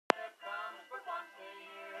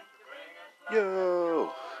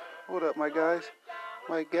Yo, what up, my guys?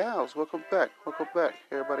 My gals, welcome back. Welcome back.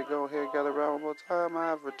 Everybody go ahead and gather around one more time.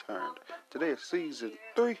 I've returned. Today is season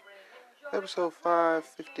 3, episode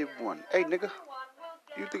 551. Hey, nigga,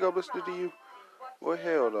 you think I'm listening to you? Well,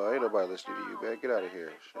 hell no, ain't nobody listening to you, man. Get out of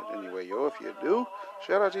here. Shit, anyway, yo, if you do,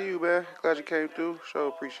 shout out to you, man. Glad you came through. Sure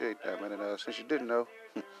appreciate that, man. And since you didn't know,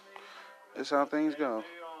 this how things go.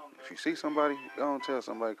 If you see somebody, go and tell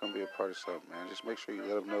somebody come be a part of something, man. Just make sure you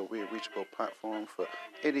let them know we're a reachable platform for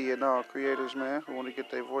any and all creators, man, who want to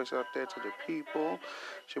get their voice out there to the people.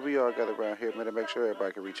 Should we all gather around here, man, to make sure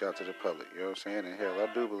everybody can reach out to the public, you know what I'm saying? And hell,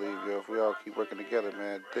 I do believe, yo, if we all keep working together,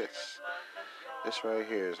 man, this right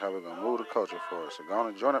here is how we're going to move the culture forward. So go on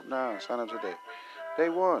and join up now and sign up today. Day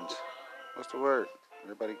ones. What's the word?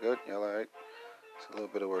 Everybody good? Y'all all right? It's a little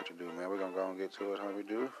bit of work to do, man. We're going to go and get to it how we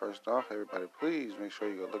do. First off, everybody, please make sure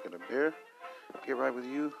you go look in the mirror. Get right with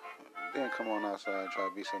you. Then come on outside and try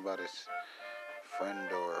to be somebody's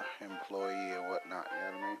friend or employee or whatnot. You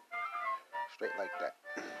know what I mean? Straight like that.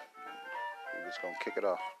 We're just going to kick it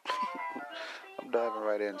off. I'm diving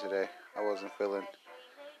right in today. I wasn't feeling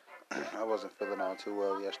all too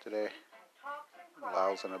well yesterday.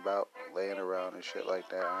 Lousing about, laying around and shit like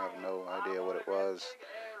that. I have no idea what it was.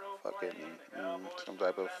 Fucking some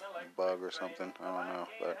type of bug or something. I don't know,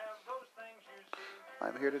 but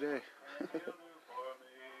I'm here today.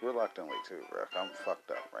 We're locked in week 2, bro. I'm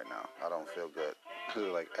fucked up right now. I don't feel good,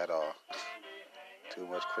 like at all. Too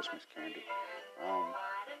much Christmas candy.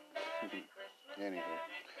 Anywho,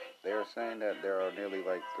 they are saying that there are nearly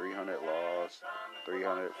like 300 laws,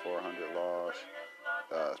 400 laws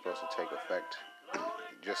supposed to take effect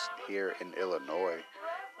just here in Illinois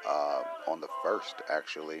on the 1st,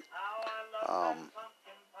 actually.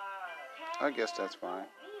 I guess that's fine.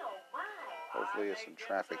 Hopefully it's some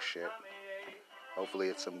traffic shit. Hopefully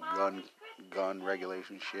it's some gun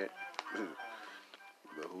regulation shit.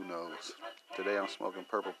 But who knows? Today I'm smoking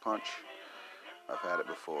Purple Punch. I've had it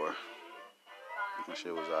before. That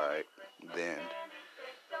shit was alright then.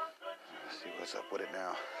 Let's see what's up with it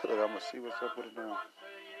now. Look, I'm gonna see what's up with it now.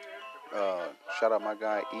 Shout out my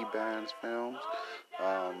guy E-Bands Films.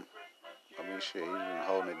 Shit, he's been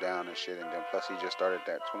holding it down and shit, and then plus he just started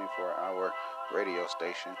that 24-hour radio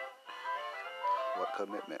station. What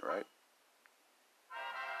commitment, right?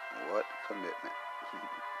 What commitment.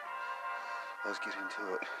 Let's get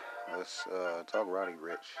into it. Let's talk Roddy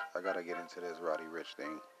Ricch. I gotta get into this Roddy Ricch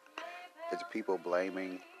thing. It's people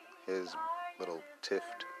blaming his little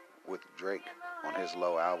tift with Drake on his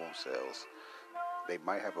low album sales. They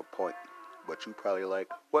might have a point, but you probably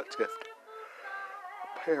like, what tift?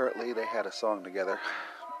 Apparently they had a song together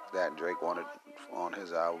that Drake wanted on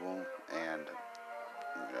his album, and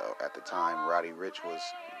at the time Roddy Ricch was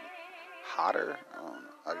hotter.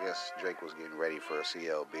 I guess Drake was getting ready for a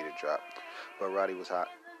CLB to drop, but Roddy was hot.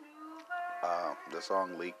 The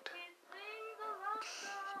song leaked.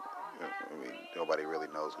 I mean, nobody really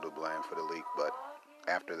knows who to blame for the leak, but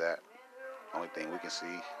after that, only thing we can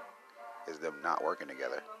see is them not working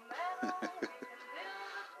together.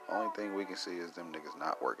 Only thing we can see is them niggas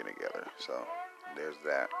not working together. So there's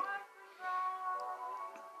that.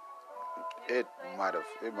 It might have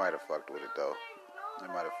fucked with it though. It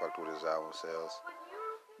might have fucked with his album sales.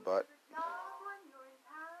 But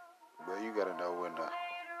you gotta know when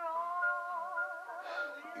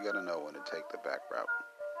to take the back route.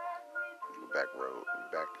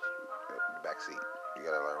 Back seat. You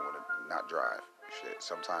gotta learn when to not drive. Shit.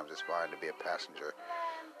 Sometimes it's fine to be a passenger.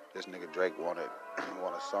 This nigga Drake wanted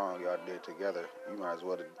a song y'all did together. You might as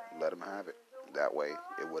well let him have it. That way,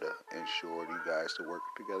 it would have ensured you guys to work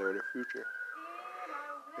together in the future.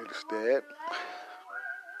 Instead,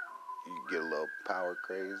 you get a little power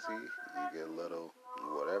crazy. You get a little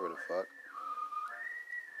whatever the fuck.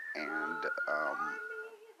 And,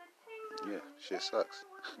 yeah, shit sucks.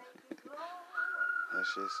 That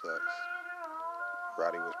shit sucks.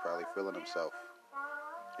 Roddy was probably feeling himself.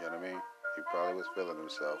 You know what I mean? He probably was feeling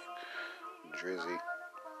himself. Drizzy,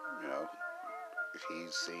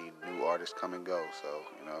 he's seen new artists come and go, so,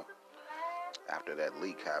 after that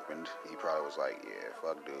leak happened, he probably was like, yeah,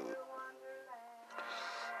 fuck dude.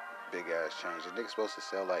 Big ass change. The nigga's supposed to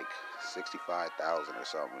sell like 65,000 or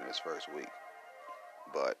something in his first week.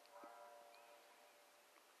 But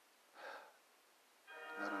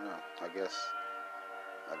I don't know. I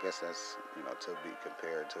guess that's, to be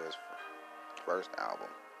compared to his first album.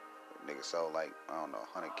 Nigga sold like, I don't know,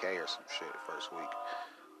 100K or some shit first week.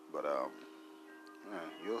 But,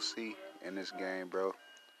 you'll see in this game, bro,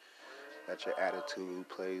 that your attitude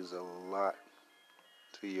plays a lot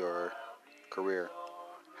to your career.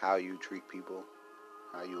 How you treat people,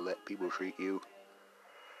 how you let people treat you.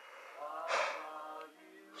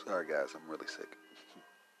 Sorry guys, I'm really sick.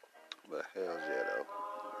 But hell yeah though.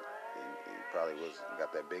 He probably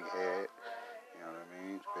got that big head, you know what I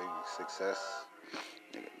mean? Big success.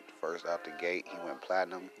 First out the gate, he went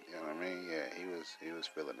platinum, you know what I mean? Yeah, he was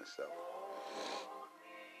feeling himself.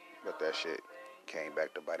 But that shit came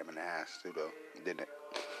back to bite him in the ass too though, didn't it?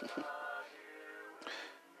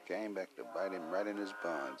 Came back to bite him right in his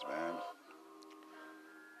buns, man.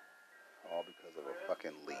 All because of a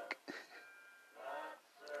fucking leak.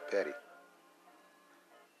 Petty.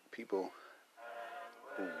 People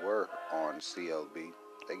who were on CLB,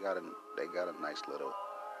 they got a nice little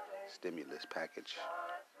stimulus package.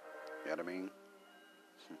 You know what I mean?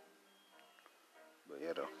 But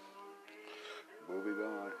yeah though. Moving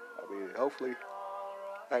on. I mean, hopefully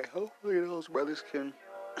those brothers can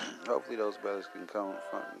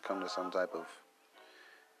come to some type of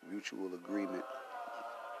mutual agreement.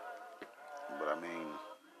 But I mean,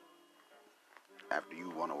 after you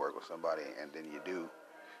want to work with somebody and then you do,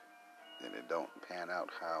 and it don't pan out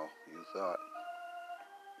how you thought,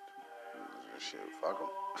 shit, fuck them.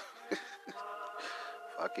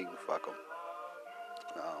 Fucking fuck them.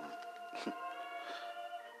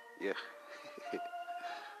 Yeah.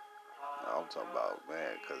 I'm talking about,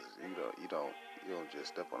 man, because you don't just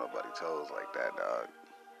step on nobody's toes like that, dog.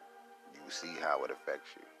 You see how it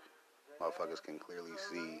affects you. Motherfuckers can clearly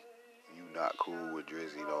see you not cool with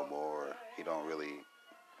Drizzy no more. He don't really,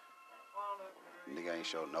 nigga ain't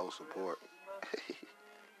show no support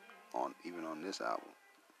even on this album.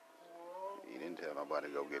 He didn't tell nobody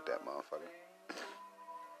to go get that motherfucker.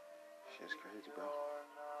 Shit's crazy, bro.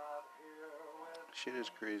 Shit is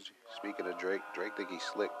crazy. Speaking of Drake think he's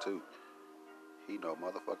slick too. He know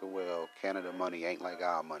motherfucking well Canada money ain't like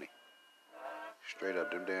our money. Straight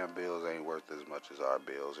up, them damn bills ain't worth as much as our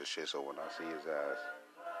bills and shit. So when I see his ass,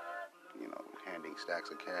 handing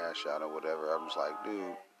stacks of cash out or whatever, I'm just like,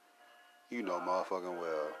 dude, you know motherfucking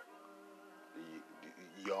well,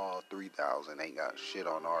 y'all 3,000 ain't got shit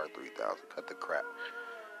on our 3,000. Cut the crap.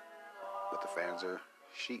 But the fans are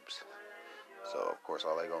sheeps. So of course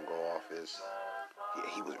all they gonna go off is, yeah,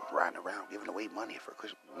 he was riding around giving away money for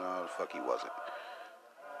Christmas. No, the fuck he wasn't.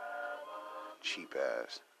 Cheap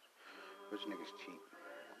ass. Which nigga's cheap?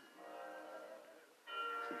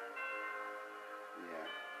 Yeah.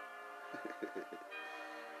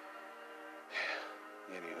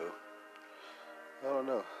 Anywho. I don't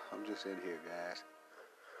know. I'm just in here, guys.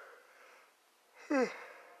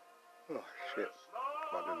 Oh, shit.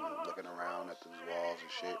 I've been looking around at these walls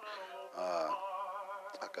and shit.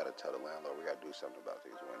 I gotta tell the landlord we gotta do something about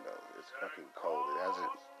these windows. It's fucking cold.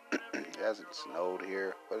 It hasn't snowed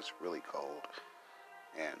here, but it's really cold.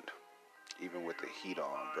 And even with the heat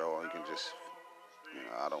on, bro, you can just,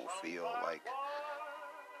 I don't feel like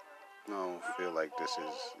this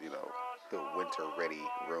is, the winter ready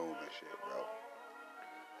room and shit, bro.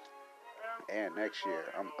 And next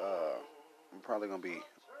year, I'm probably gonna be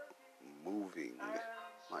moving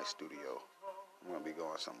my studio. I'm gonna be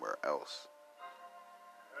going somewhere else.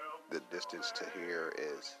 The distance to here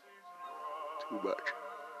is too much.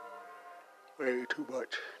 Way too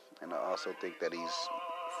much. And I also think that he's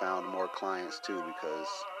found more clients too because,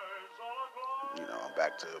 I'm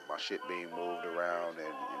back to my shit being moved around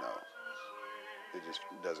and, it just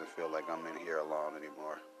doesn't feel like I'm in here alone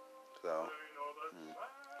anymore. So,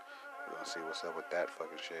 we're gonna see what's up with that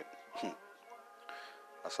fucking shit.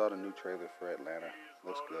 I saw the new trailer for Atlanta.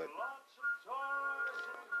 Looks good.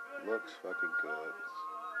 Looks fucking good.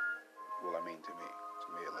 Well, I mean, to me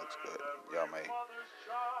it looks good.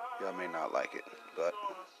 Y'all may not like it, but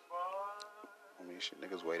I mean, shit,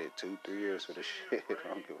 niggas waited 2-3 years for this shit. I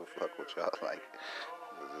don't give a fuck what y'all like.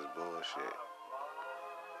 This is bullshit.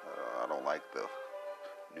 I don't like the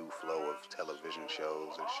new flow of television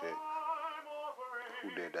shows and shit. Who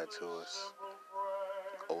did that to us?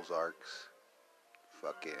 Ozarks.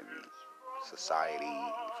 Fucking Society.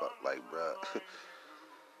 Fuck, like, bruh.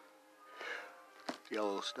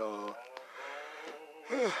 Yellowstone.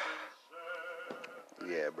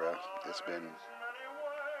 Yeah, bruh. It's been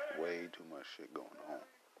way too much shit going on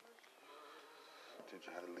to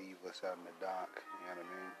try to leave us out in the dock. You know what I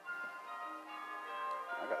mean?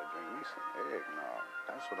 I gotta drink me some eggnog.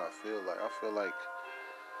 That's what I feel like. I feel like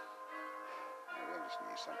I just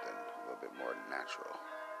need something a little bit more natural.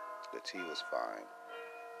 The tea was fine,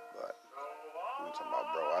 but I'm talking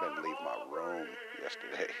about, bro, I didn't leave my room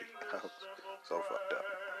yesterday. I was so fucked up.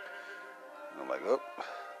 And I'm like,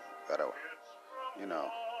 gotta,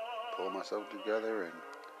 pull myself together and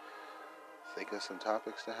think of some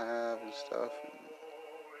topics to have and stuff.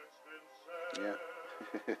 And yeah.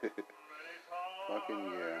 Fucking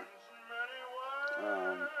yeah.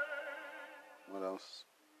 What else?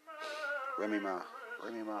 Remy Ma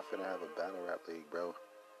finna have a battle rap league, bro.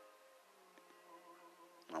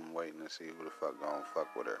 I'm waiting to see who the fuck gon'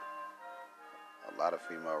 fuck with her. A lot of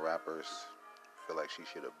female rappers feel like she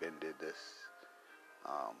should have been did this.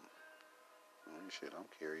 Shit, I'm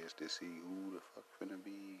curious to see who the fuck finna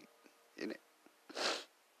be in it.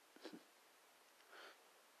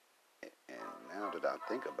 And now that I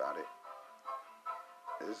think about it,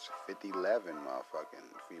 there's 11 motherfucking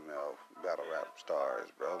female battle rap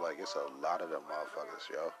stars, bro. Like, it's a lot of them motherfuckers,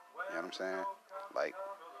 yo. You know what I'm saying? Like,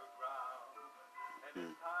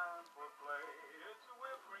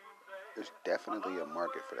 there's definitely a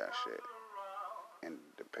market for that shit. And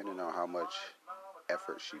depending on how much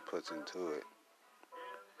effort she puts into it,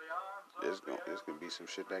 there's gonna be some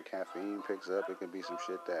shit that Caffeine picks up. It could be some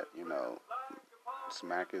shit that, you know,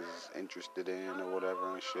 Smack is interested in or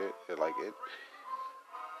whatever and shit.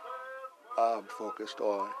 I'm focused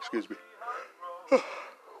on,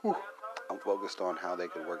 I'm focused on how they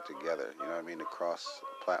could work together. You know what I mean? The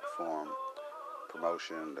cross-platform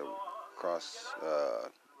promotion, the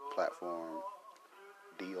cross-platform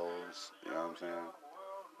deals. You know what I'm saying?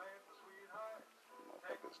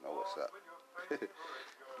 Motherfuckers know what's up.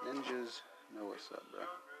 Ninjas know what's up, bro.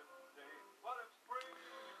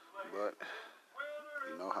 But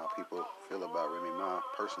you know how people feel about Remy Ma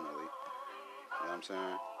personally. You know what I'm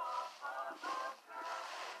saying?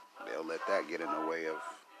 They'll let that get in the way of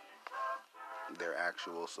their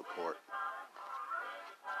actual support.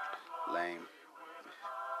 Lame.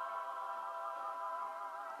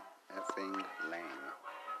 Effing lame.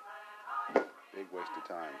 Big waste of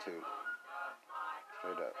time, too.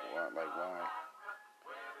 Straight up.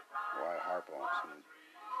 Why harp on some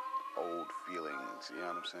old feelings? You know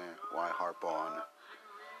what I'm saying? Why harp on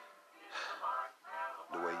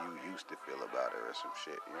the way you used to feel about her or some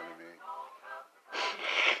shit? You know what I mean?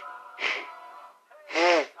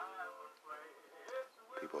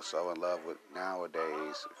 People so in love with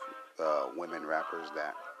nowadays women rappers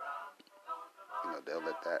that, you know,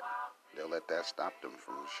 they'll let that stop them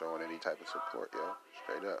from showing any type of support, yo.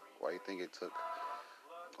 Straight up. Why do you think it took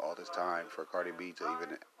all this time for Cardi B to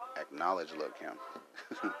even acknowledge Lil' Kim?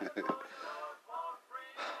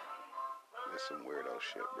 It's some weirdo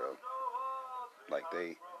shit, bro. Like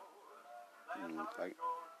like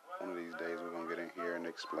one of these days we're gonna get in here and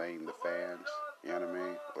explain the fans. You know what I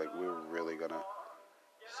mean? Like, we're really gonna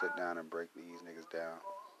sit down and break these niggas down.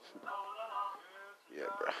 Yeah,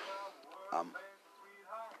 bro.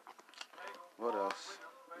 What else?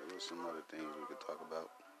 There was some other things we could talk about.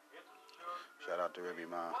 Shout out to Remy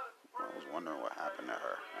Ma. I was wondering what happened to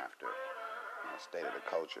her after, you know, State of the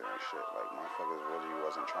Culture and shit. Like, motherfuckers really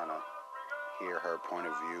wasn't trying to hear her point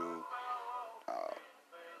of view.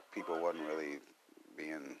 People wasn't really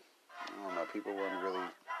being, I don't know, people wasn't really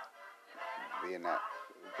being that,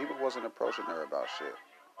 people wasn't approaching her about shit.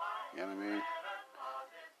 You know what I mean?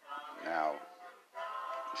 Now,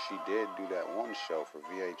 she did do that one show for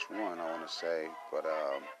VH1, I want to say, but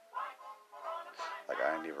like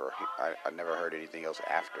I never heard anything else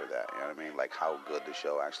after that. You know what I mean? Like how good the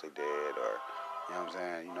show actually did, or you know what I'm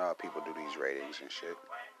saying? You know how people do these ratings and shit.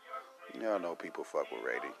 You all know people fuck with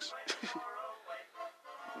ratings.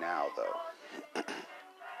 Now though,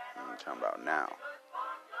 I'm talking about now.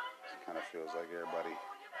 It kind of feels like everybody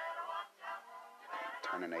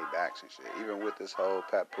turning their backs and shit. Even with this whole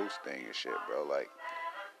Papoose thing and shit, bro. Like,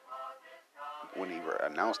 when he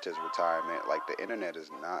announced his retirement, like, the internet is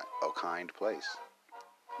not a kind place.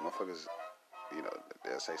 Motherfuckers, you know,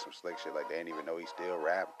 they'll say some slick shit like they didn't even know he still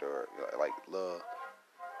rapped, or like little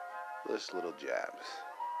jabs,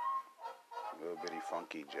 little bitty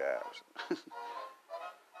funky jabs.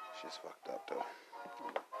 Shit's fucked up though.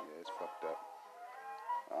 Yeah, it's fucked up.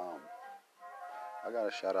 I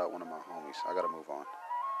gotta shout out one of my homies. I gotta move on.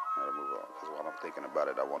 Because while I'm thinking about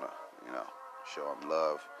it, I wanna, you know, show him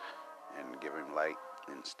love and give him light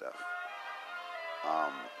and stuff.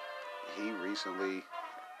 He recently,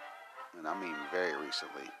 and I mean very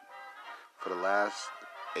recently, for the last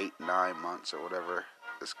 8-9 months or whatever,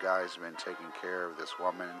 this guy's been taking care of this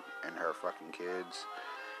woman and her fucking kids,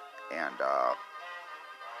 and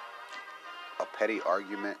a petty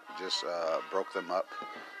argument just broke them up,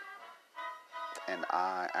 and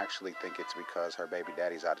I actually think it's because her baby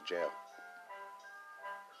daddy's out of jail.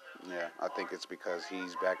 Yeah, I think it's because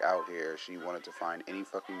he's back out here. She wanted to find any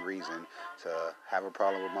fucking reason to have a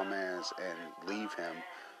problem with my mans and leave him,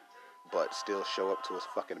 but still show up to his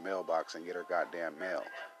fucking mailbox and get her goddamn mail.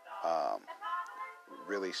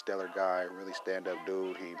 Really stellar guy, really stand-up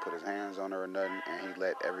dude. He put his hands on her or nothing, and he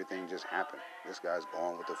let everything just happen. This guy's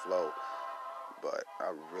going with the flow. But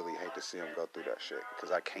I really hate to see him go through that shit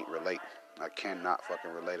because I can't relate. I cannot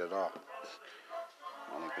fucking relate at all.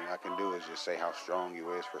 The only thing I can do is just say how strong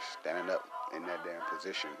you is for standing up in that damn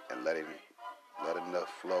position and letting the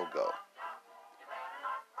flow go.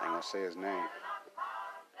 I ain't gonna say his name,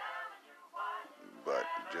 but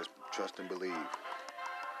just trust and believe.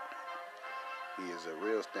 He is a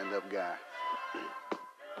real stand-up guy.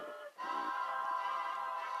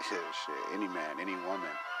 Shit, any man, any woman,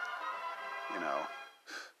 you know,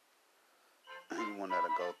 anyone that'll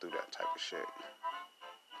go through that type of shit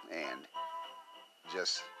and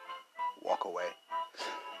just walk away.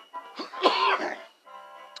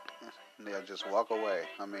 They'll just walk away.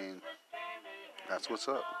 I mean, that's what's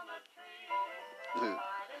up. You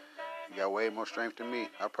got way more strength than me.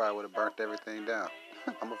 I probably would have burnt everything down.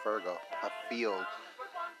 I'm a Virgo. I feel.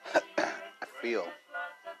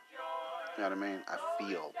 You know what I mean? I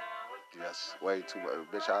feel. Just way too much.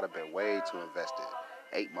 Bitch, I'd have been way too invested.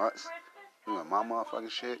 8 months. You know, my motherfucking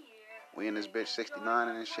shit. We in this bitch 69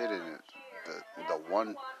 and this shit, and the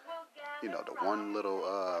one, you know, the one little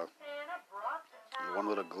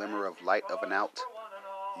glimmer of light of an out.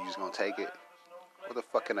 You just gonna take it? What the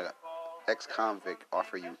fuck can a ex-convict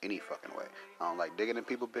offer you any fucking way? I don't like digging in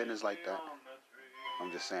people's business like that.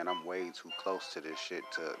 I'm just saying I'm way too close to this shit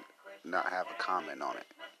to not have a comment on it.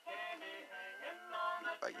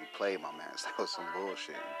 Like, you played my man. That was some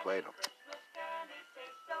bullshit. You played him.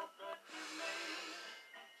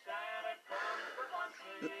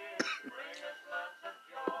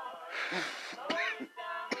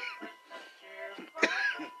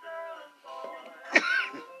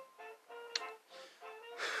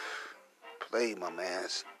 Played my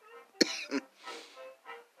mans.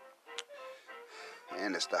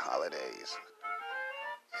 And it's the holidays.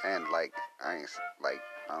 And I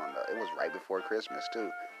don't know, it was right before Christmas too.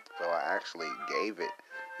 So I actually gave it,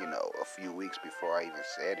 a few weeks before I even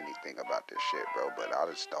said anything about this shit, bro. But I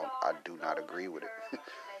do not agree with it.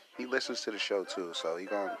 He listens to the show too, so he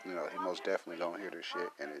most definitely gonna hear this shit.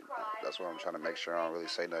 And that's why I'm trying to make sure I don't really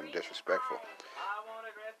say nothing disrespectful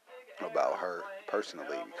about her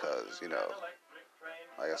personally, because,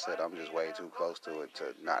 like I said, I'm just way too close to it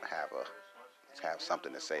to not have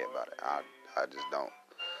something to say about it. I just don't.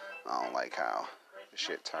 I don't like how the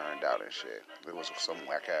shit turned out and shit. It was some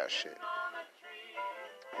whack ass shit.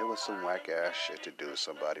 It was some whack ass shit to do to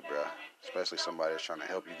somebody, bro. Especially somebody that's trying to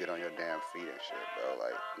help you get on your damn feet and shit, bro.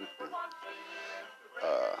 Like,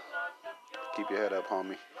 keep your head up,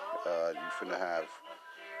 homie. You finna have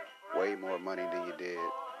way more money than you did.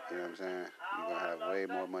 You know what I'm saying? You're gonna have way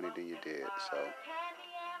more money than you did. So,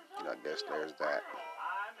 I guess there's that.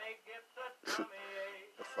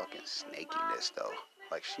 The fucking snakiness, though.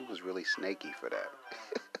 Like, she was really snaky for that.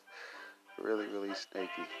 Really, really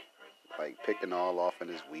snaky. Like, picking all off in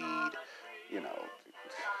his weed,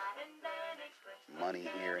 money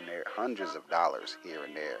here and there, hundreds of dollars here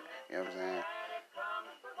and there. You know what I'm saying?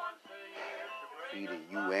 Feeding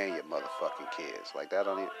you and your motherfucking kids. Like, that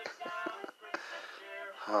don't even...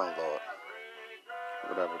 Oh, Lord.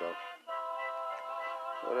 Whatever,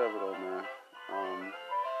 though, man.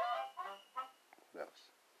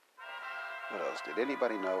 What else? Did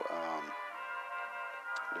anybody know,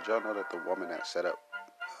 did y'all know that the woman that set up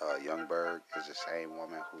Young Berg is the same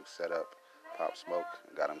woman who set up Pop Smoke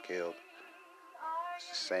and got him killed? It's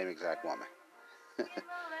the same exact woman.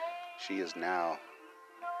 She is now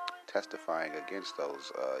testifying against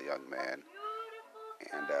those young men.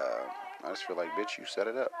 And I just feel like, bitch, you set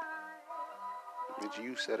it up. Bitch,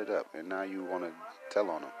 you set it up. And now you want to tell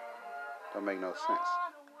on them. Don't make no sense.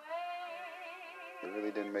 It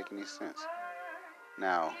really didn't make any sense.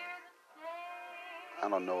 Now, I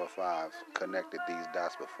don't know if I've connected these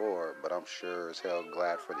dots before, but I'm sure as hell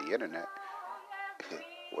glad for the internet.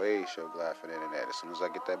 Way sure glad for the internet. As soon as I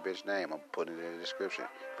get that bitch name, I'm putting it in the description.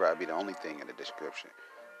 Probably the only thing in the description.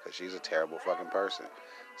 Because she's a terrible fucking person.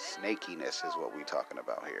 Snakiness is what we talking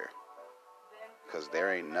about here. Because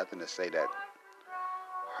there ain't nothing to say that,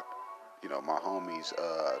 my homie's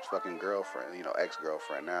fucking girlfriend,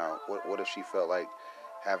 ex-girlfriend now, what if she felt like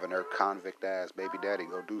having her convict-ass baby daddy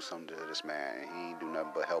go do something to this man and he ain't do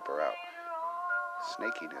nothing but help her out?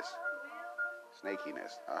 Snakiness.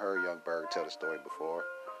 I heard Young Berg tell the story before.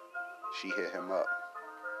 She hit him up.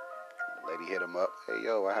 The lady hit him up. Hey,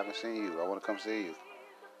 yo, I haven't seen you. I want to come see you.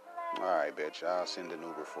 All right, bitch, I'll send an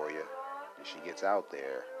Uber for you. And she gets out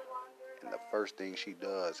there, and the first thing she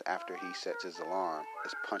does after he sets his alarm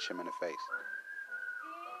is punch him in the face.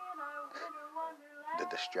 The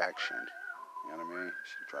distraction. You know what I mean?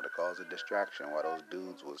 She tried to cause a distraction while those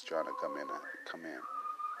dudes was trying to come in.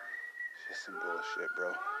 It's just some bullshit,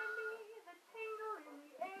 bro.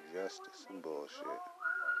 Just some bullshit.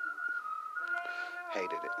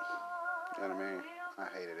 Hated it. You know what I mean? I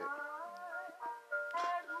hated it.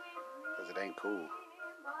 Because it ain't cool.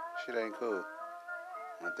 Shit ain't cool.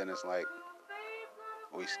 And then it's like,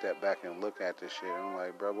 we step back and look at this shit, and I'm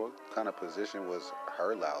like, bro, what kind of position was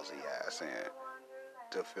her lousy ass in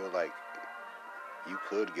to feel like you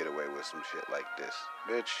could get away with some shit like this?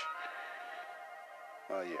 Bitch.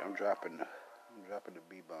 Oh yeah, I'm dropping the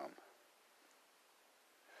B-bomb.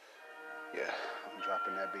 Yeah, I'm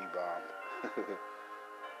dropping that B-bomb.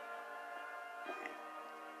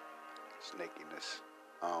 Snakiness.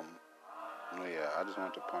 Yeah, I just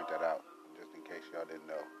wanted to point that out, just in case y'all didn't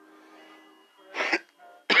know.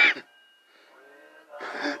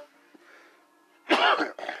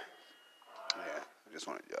 Yeah, I just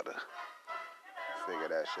wanted y'all to figure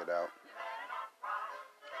that shit out.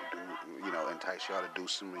 Entice y'all to do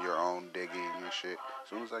some of your own digging and shit. As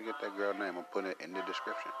soon as I get that girl name, I'm putting it in the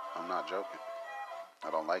description. I'm not joking.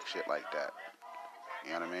 I don't like shit like that.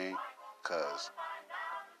 You know what I mean? Because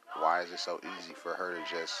why is it so easy for her to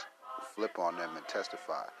just flip on them and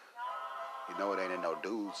testify? You know it ain't in no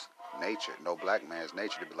dude's nature, no black man's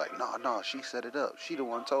nature to be like, no, she set it up. She the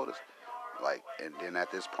one told us. Like, and then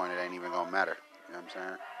at this point, it ain't even gonna matter. You know what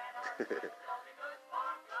I'm saying?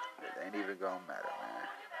 It ain't even gonna matter, man.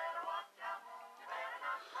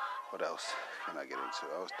 What else can I get into?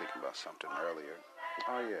 I was thinking about something earlier.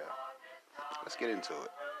 Oh, yeah. Let's get into it.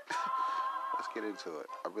 Let's get into it.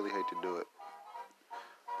 I really hate to do it,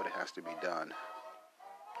 but it has to be done.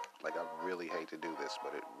 Like, I really hate to do this,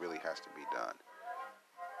 but it really has to be done.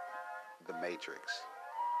 The Matrix.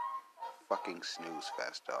 Fucking snooze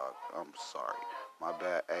fest, dog. I'm sorry. My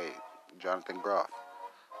bad. Hey, Jonathan Groff.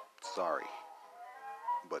 Sorry.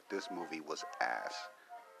 But this movie was ass.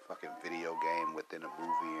 Fucking video game within a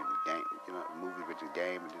movie and game, movie with the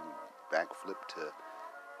game and then backflip to,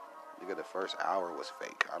 nigga, the first hour was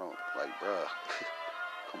fake. I don't, like, bruh,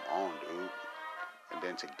 come on, dude. And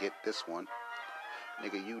then to get this one,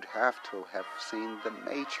 nigga, you'd have to have seen The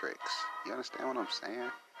Matrix. You understand what I'm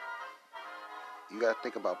saying? You gotta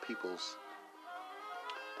think about people's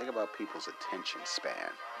attention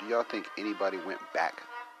span. Do y'all think anybody went back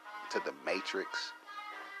to The Matrix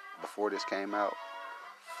before this came out?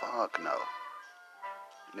 Fuck no.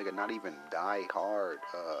 Nigga, not even die-hard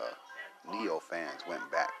Neo fans went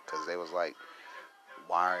back because they was like,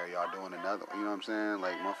 why are y'all doing another one? You know what I'm saying?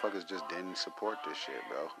 Like, motherfuckers just didn't support this shit,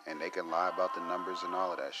 bro. And they can lie about the numbers and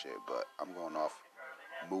all of that shit, but I'm going off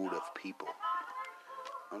mood of people.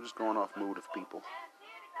 I'm just going off mood of people.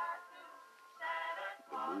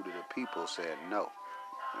 The mood of the people said no.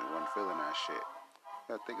 They wasn't feeling that shit.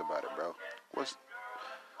 You gotta think about it, bro.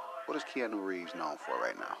 What is Keanu Reeves known for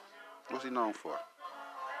right now? What's he known for?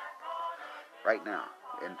 Right now,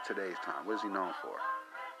 in today's time, what is he known for?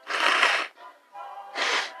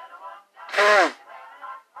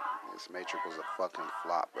 This Matrix was a fucking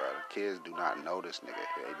flop, bro. The kids do not know this nigga.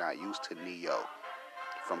 They not used to Neo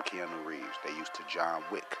from Keanu Reeves. They used to John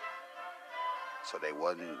Wick. So they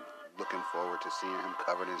wasn't looking forward to seeing him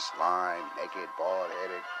covered in slime, naked,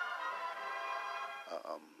 bald-headed,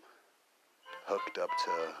 hooked up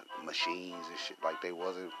to machines and shit. Like, they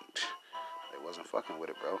wasn't fucking with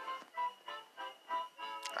it, bro.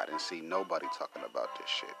 I didn't see nobody talking about this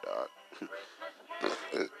shit, dog.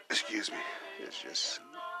 Excuse me. It's just,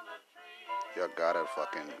 y'all gotta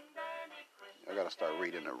start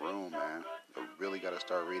reading the room, man. You really gotta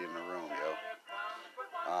start reading the room, yo.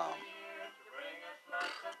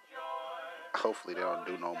 Hopefully they don't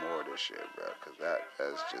do no more of this shit, bro, because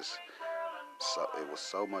that's just, so, it was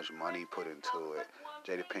so much money put into it.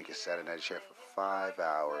 Jada Pinkett sat in that chair for 5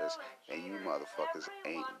 hours, and you motherfuckers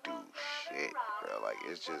ain't do shit, bro. Like,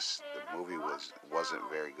 it's just, the movie wasn't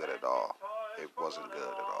very good at all. It wasn't good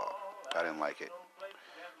at all. I didn't like it.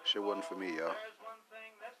 Shit wasn't for me, yo.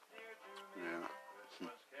 Yeah.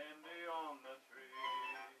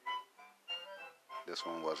 This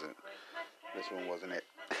one wasn't it.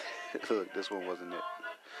 Look, this one wasn't it.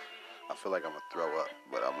 I feel like I'm gonna throw up,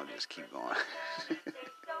 but I'm gonna just keep going.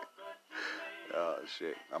 Oh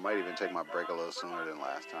shit! I might even take my break a little sooner than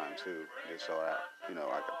last time too, just so I could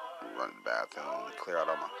run to the bathroom, clear out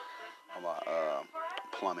all my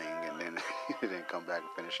plumbing, and then come back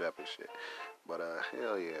and finish up and shit. But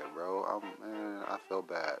hell yeah, bro! I felt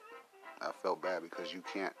bad. I felt bad because you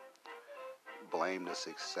can't blame the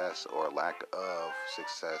success or lack of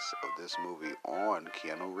success of this movie on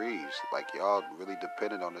Keanu Reeves. Like, y'all really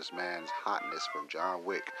depended on this man's hotness from John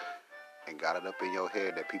Wick and got it up in your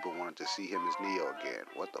head that people wanted to see him as Neo again.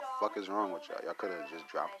 What the fuck is wrong with y'all? Y'all could have just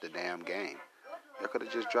dropped the damn game.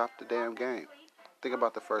 Think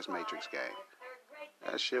about the first Matrix game.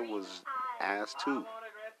 That shit was ass too.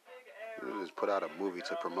 You just put out a movie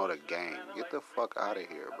to promote a game. Get the fuck out of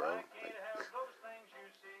here, bro. Like,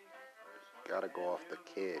 gotta go off the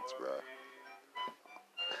kids, bro.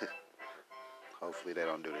 Hopefully they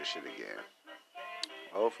don't do this shit again.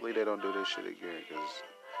 Hopefully they don't do this shit again, because,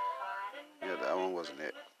 yeah, that one wasn't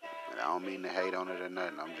it. And I don't mean to hate on it or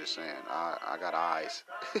nothing. I'm just saying, I got eyes.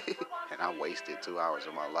 And I wasted 2 hours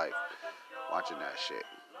of my life watching that shit.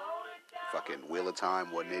 Fucking Wheel of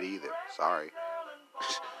Time wasn't it either. Sorry.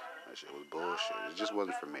 That shit was bullshit. It just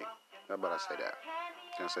wasn't for me. How about I say that?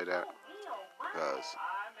 Can I say that? Because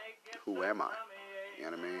who am I? You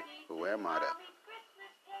know what I mean? Who am I to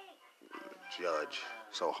judge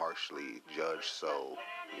so harshly, judge so,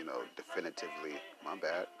 definitively? My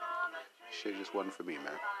bad. Shit just wasn't for me,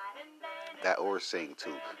 man. That or Sing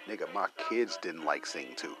 2. Nigga, my kids didn't like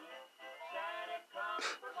Sing 2.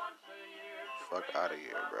 Fuck out of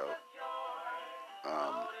here, bro.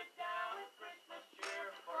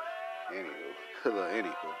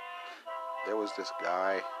 Anywho, there was this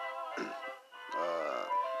guy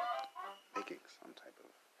making some type of,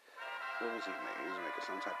 what was he making? He was making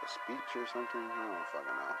some type of speech or something. I don't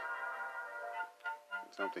fucking know.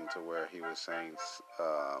 Something to where he was saying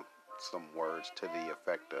some words to the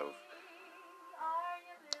effect of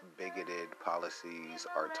bigoted policies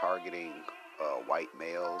are targeting white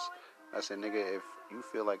males. I said, nigga, if you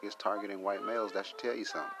feel like it's targeting white males, that should tell you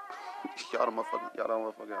something. y'all the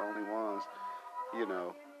motherfucking only ones,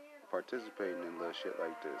 participating in little shit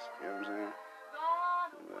like this. You know what I'm saying?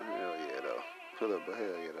 But hell yeah, though. But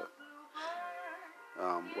hell yeah, though.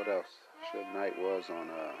 What else? Suge Knight was on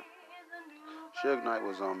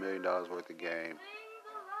 $1 Million Worth of Game.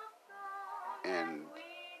 And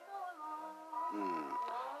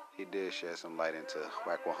he did shed some light into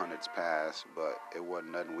Wack 100's past, but it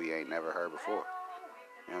wasn't nothing we ain't never heard before.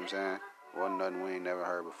 You know what I'm saying? It wasn't nothing we ain't never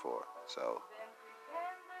heard before. So,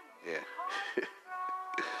 yeah.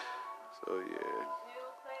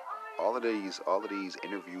 All of these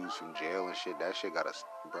interviews from jail and shit, that shit got us,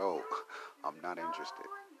 bro. I'm not interested.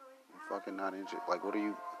 I'm fucking not interested. Like,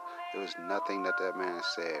 there was nothing that man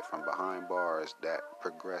said from behind bars that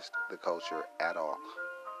progressed the culture at all.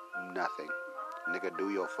 Nothing. Nigga, do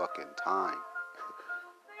your fucking time.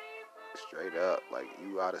 Straight up. Like,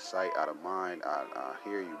 you out of sight, out of mind. I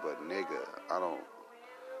hear you, but nigga,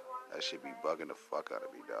 that shit be bugging the fuck out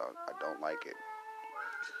of me, dog. I don't like it.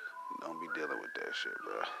 Don't be dealing with that shit,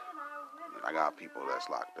 bro. I got people that's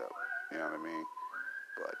locked up. You know what I mean?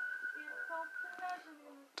 But I'm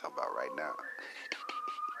talking about right now.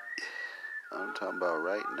 I'm talking about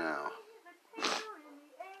right now.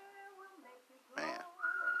 Man.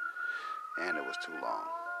 And it was too long.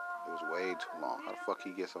 It was way too long. How the fuck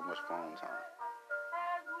he get so much phone time?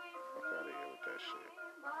 Fuck out of here with that shit.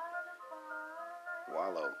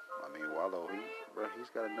 Wallow,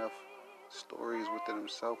 he's got enough stories within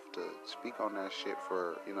himself to speak on that shit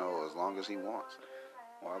for, as long as he wants.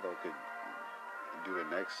 Wallow could do the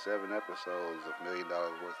next 7 episodes of $1 Million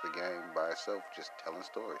Worth of Game by itself, just telling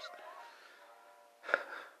stories.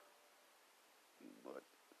 But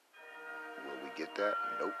will we get that?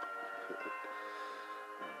 Nope.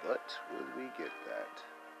 But will we get that?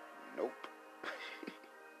 Nope.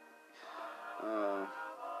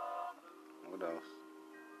 What else?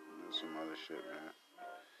 There's some other shit, man.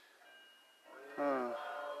 I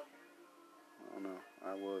don't know.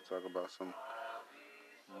 I will talk about some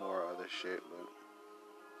more other shit, but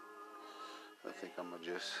I think I'm gonna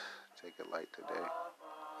just take it light today.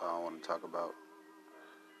 I don't want to talk about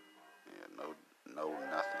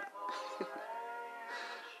nothing.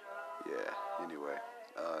 Yeah. Anyway,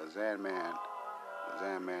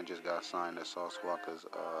 Zanman just got signed to Sauce Walker's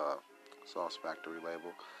Sauce Factory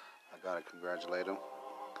label. I gotta congratulate him,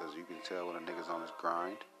 because you can tell when a nigga's on his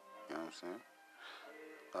grind. You know what I'm saying?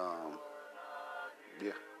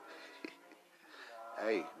 Yeah.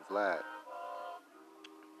 Hey, Vlad.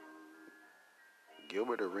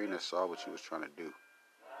 Gilbert Arenas saw what you was trying to do.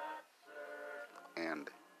 And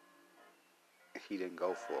he didn't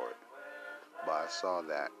go for it. But I saw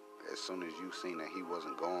that as soon as you seen that he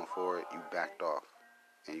wasn't going for it, you backed off.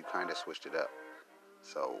 And you kind of switched it up.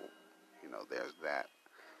 So, there's that.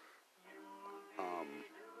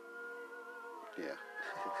 Yeah.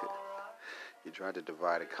 You tried to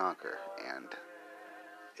divide and conquer, and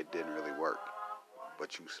it didn't really work.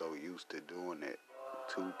 But you so used to doing it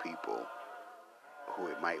to people who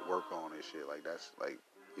it might work on and shit. Like, that's like,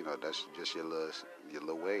 that's just your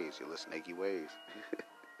little ways, your little snaky ways.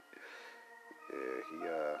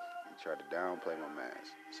 Yeah, he tried to downplay my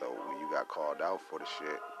mans. So when you got called out for the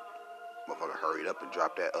shit, motherfucker hurried up and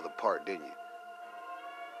dropped that other part, didn't you?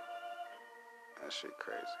 That shit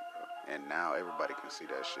crazy, bro. And now everybody can see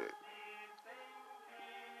that shit.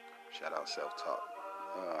 Shout out self-talk.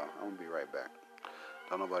 I'm gonna be right back.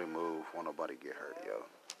 Don't nobody move. Won't nobody get hurt, yo.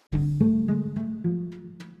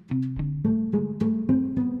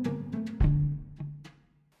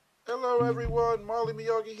 Hello everyone, Marley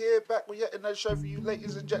Miyagi here, back with yet another show for you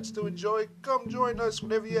ladies and gents to enjoy. Come join us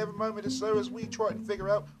whenever you have a moment or so as we try and figure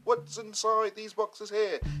out what's inside these boxes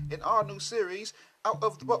here in our new series, Out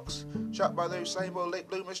of the Box, shot by those same old late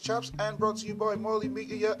bloomers chaps and brought to you by Marley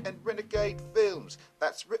Media and Renegade Films.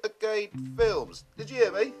 That's Renegade Films. Did you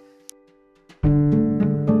hear me?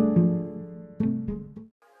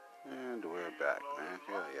 And we're back, man.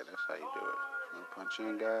 Hell yeah, that's how you do it. You punch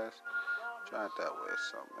in, guys? Try it that way or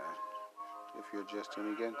something, man. If you're just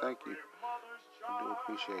tuning in, thank you. I do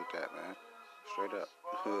appreciate that, man. Straight up.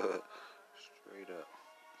 Straight up.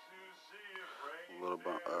 A little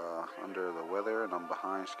bit under the weather and I'm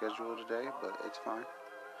behind schedule today, but it's fine.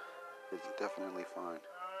 It's definitely fine.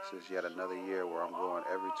 This is yet another year where I'm going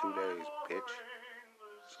every 2 days, bitch.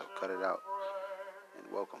 So cut it out.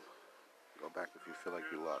 And welcome. Go back if you feel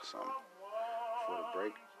like you lost something.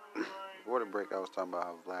 Before the break, I was talking about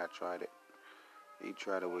how Vlad tried it. He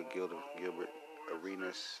tried it with Gilbert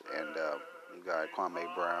Arenas and the guy Kwame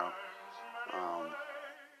Brown.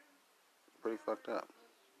 Pretty fucked up.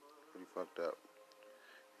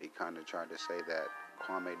 He kind of tried to say that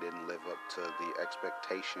Kwame didn't live up to the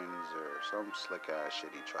expectations or some slick ass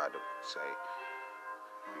shit he tried to say.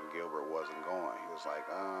 And Gilbert wasn't going. He was like,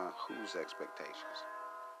 whose expectations?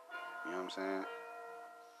 You know what I'm saying?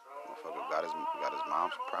 Motherfucker got his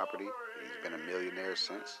mom's property. He's been a millionaire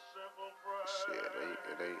since. Shit,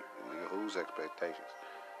 it ain't nigga, whose expectations?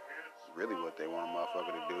 Really what they want a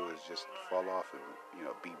motherfucker to do is just fall off and,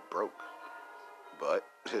 be broke. But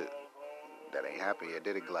that ain't happening yet,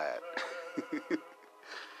 did it, Glad?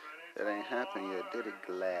 That ain't happening yet, did it,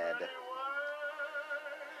 Glad?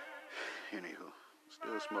 Anywho,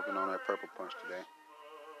 still smoking on that purple punch today.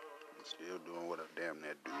 Still doing what I damn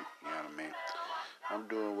near do, you know what I mean? I'm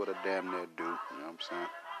doing what I damn near do, you know what I'm saying?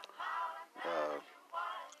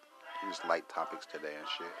 Just light topics today and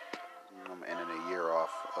shit. I'm ending the year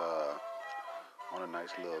off on a nice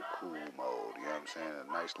little cool mode, you know what I'm saying?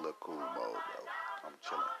 A nice little cool mode, bro. I'm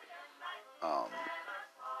chilling.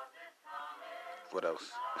 What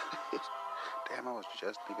else? Damn, I was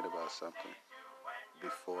just thinking about something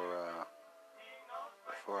before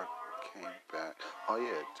I came back. Oh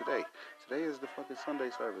yeah, today is the fucking Sunday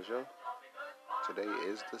service, yo. Today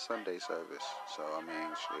is the Sunday service. So I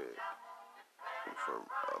mean, shit. For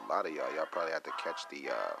a lot of y'all probably have to catch the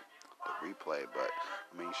replay, but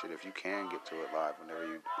I mean, shit, if you can get to it live whenever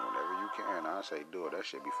you can, I say do it. That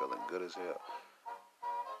shit be feeling good as hell.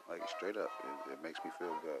 Like straight up, it makes me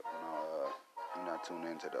feel good when you're not tuned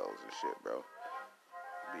into those and shit, bro.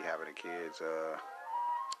 Be having the kids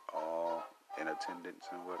all in attendance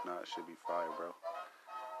and whatnot. Should be fire, bro.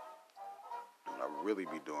 And I really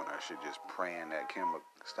be doing that shit, just praying that Kim will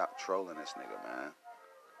stop trolling this nigga, man.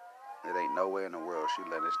 It ain't no way in the world she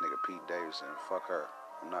let this nigga Pete Davidson fuck her.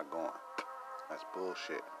 I'm not going. That's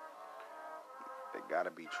bullshit. They gotta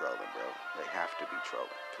be trolling, bro. They have to be trolling,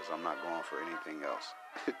 because I'm not going for anything else.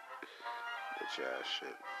 Bitch ass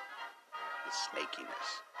shit. The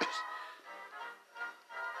snakiness.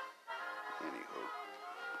 Anywho.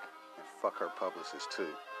 And fuck her publicist,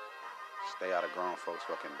 too. Stay out of grown folks'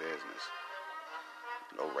 fucking business.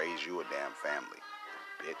 Go raise you a damn family,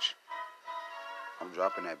 bitch. I'm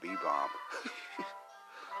dropping that B-bomb.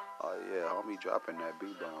 Oh yeah, homie dropping that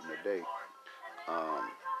B-bomb today.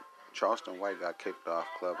 Charleston White got kicked off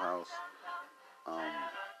Clubhouse.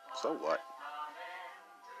 So what?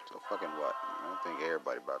 So fucking what? I don't think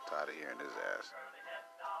everybody about tired of hearing his ass.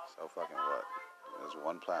 So fucking what? There's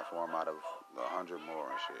one platform out of 100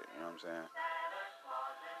 more and shit. You know what I'm saying?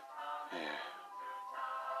 Yeah.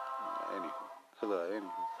 Anywho.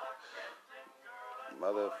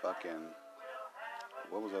 Motherfucking.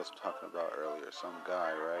 What was I talking about earlier? Some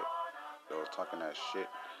guy, right? That was talking that shit.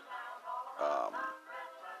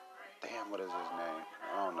 Damn, what is his name?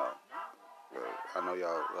 I don't know. Well, I know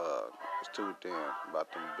y'all was tuned in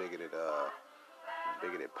about them bigoted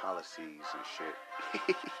policies and shit.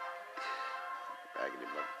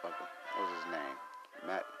 Bigoted motherfucker. What was his name?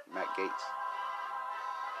 Matt Gaetz.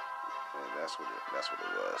 Yeah, that's what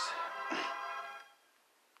it was.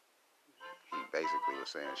 He basically was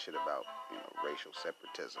saying shit about, racial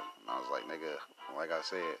separatism. And I was like, nigga, like I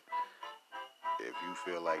said, if you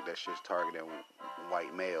feel like that shit's targeting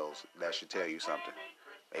white males, that should tell you something.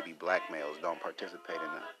 Maybe black males don't participate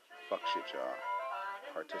in the fuck shit y'all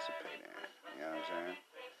participate in. You know what I'm saying?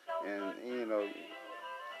 And,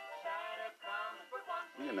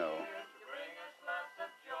 you know,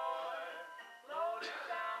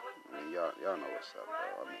 I mean, y'all know what's up,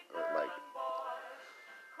 bro. I mean, like,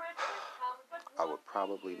 I would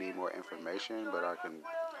probably need more information, but I can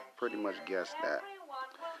pretty much guess that,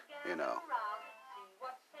 you know,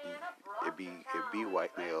 it be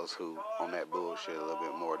white males who on that bullshit a little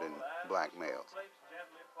bit more than black males.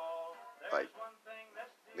 Like,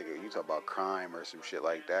 nigga, you talk about crime or some shit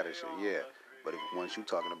like that and shit, yeah. But once you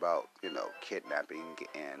talking about, you know, kidnapping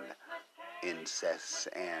and incest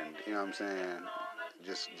and, you know what I'm saying,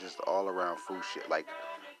 just all around food shit, like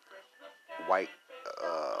white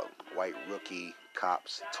white rookie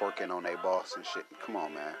cops twerking on their boss and shit. Come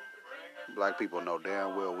on, man. Black people know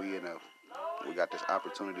damn well we got this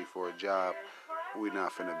opportunity for a job. We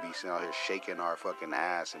not finna be out here shaking our fucking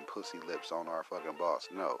ass and pussy lips on our fucking boss.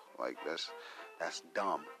 No, like that's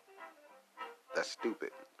dumb. That's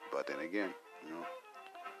stupid. But then again, you know,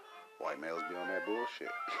 white males be on that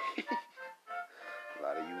bullshit. A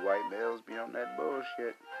lot of you white males be on that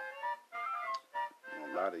bullshit.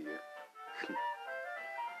 A lot of you.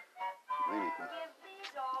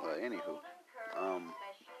 Anywho,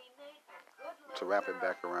 to wrap it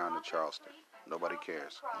back around to Charleston, nobody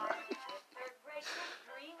cares.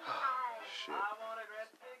 Shit.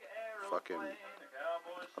 Fucking,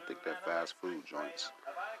 I think that fast food joints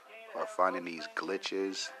are finding these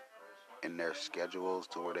glitches in their schedules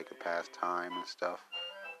to where they could pass time and stuff.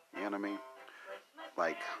 You know what I mean?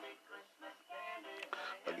 Like,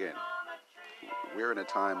 again, we're in the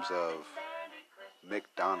times of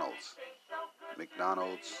McDonald's,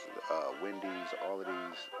 Wendy's, all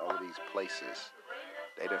of these places.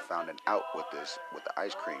 They done found an out with the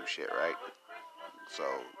ice cream shit, right? So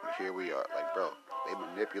here we are, like, bro, they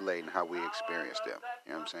manipulating how we experience them.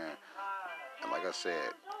 You know what I'm saying? And like I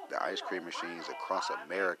said, the ice cream machines across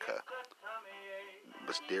America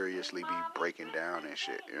mysteriously be breaking down and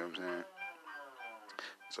shit. You know what I'm saying?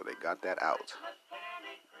 So they got that out.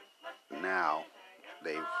 Now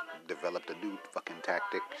they've developed a new fucking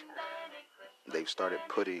tactic. They've started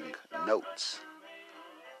putting notes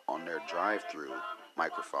on their drive-through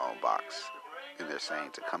microphone box, and they're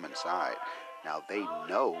saying to come inside. Now they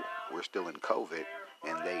know we're still in COVID,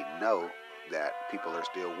 and they know that people are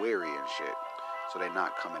still weary and shit, so they're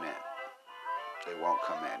not coming in. They won't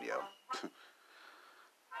come in, yo.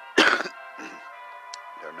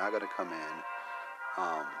 They're not gonna come in.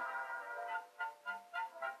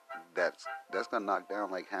 That's gonna knock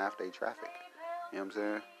down like half day traffic. You know what I'm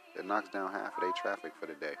saying? It knocks down half of their traffic for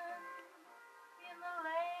the day.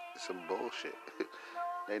 It's some bullshit.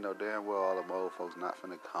 They know damn well all the old folks not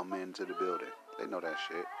finna come into the building. They know that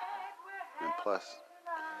shit. And plus,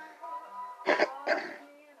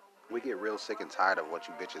 we get real sick and tired of what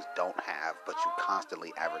you bitches don't have, but you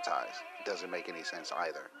constantly advertise. It doesn't make any sense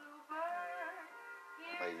either.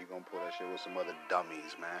 Like, you gonna pull that shit with some other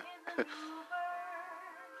dummies, man.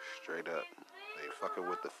 Straight up. They fucking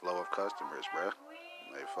with the flow of customers, bruh.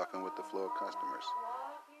 They fucking with the flow of customers.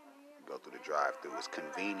 Go through the drive-thru. It's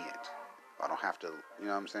convenient. I don't have to, you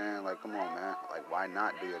know what I'm saying? Like, come on, man. Like, why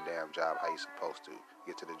not do your damn job how you supposed to?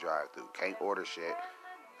 Get to the drive-thru. Can't order shit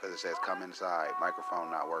because it says come inside. Microphone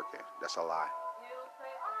not working. That's a lie.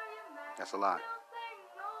 That's a lie.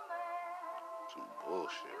 Some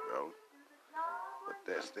bullshit, bro. But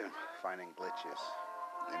that's them finding glitches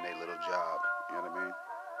in their little job. You know what I mean?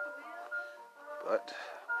 But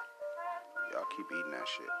y'all keep eating that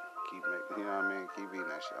shit. Keep making, you know what I mean? Keep eating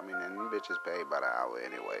that shit. I mean, and them bitches paid by the hour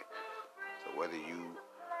anyway. So whether you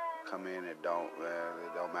come in or don't,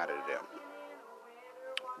 it don't matter to them.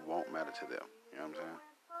 It won't matter to them. You know what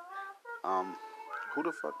I'm saying? Who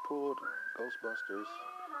the fuck pulled Ghostbusters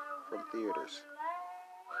from theaters?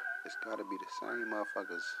 It's gotta be the same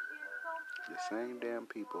motherfuckers, the same damn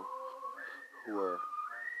people who are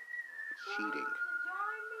cheating.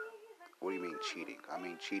 What do you mean cheating? I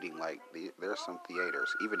mean cheating like there's some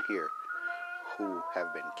theaters, even here, who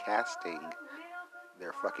have been casting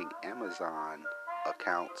their fucking Amazon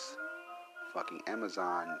accounts, fucking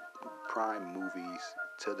Amazon Prime movies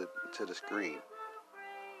to the screen.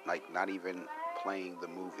 Like, not even playing the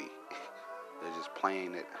movie. They're just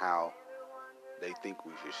playing it how they think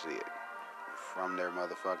we should see it. From their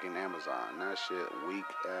motherfucking Amazon. That shit weak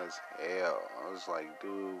as hell. I was like,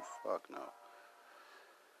 dude, fuck no.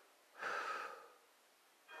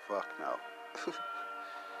 Fuck no.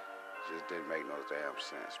 Just didn't make no damn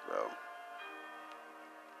sense, bro.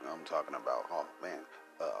 I'm talking about, oh man,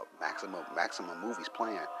 Maximum Movies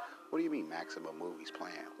playing. What do you mean Maximum Movies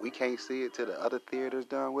playing? We can't see it till the other theaters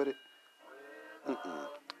done with it? Not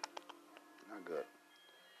good.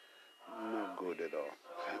 Not good at all.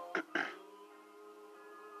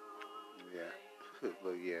 Yeah.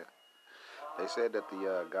 But yeah, they said that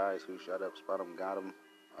the guys who shot up Spot 'em Got 'em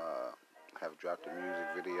have dropped a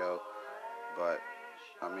music video. But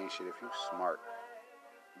I mean, shit, if you smart,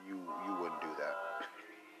 you wouldn't do that.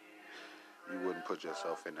 You wouldn't put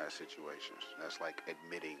yourself in that situation. That's like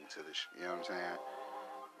admitting to the you know what I'm saying?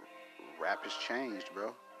 Rap has changed,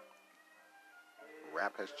 bro.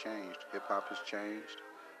 Rap has changed. Hip hop has changed.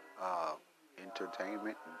 Uh,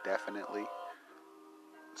 Entertainment, definitely.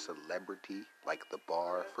 Celebrity, like the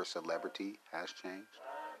bar for celebrity, has changed.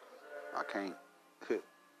 I can't,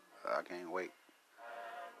 I can't wait.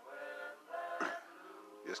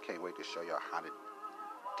 Just can't wait to show y'all how to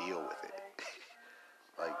deal with it.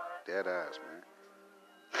 Like, dead ass, man.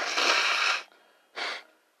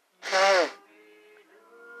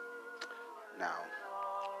 Now,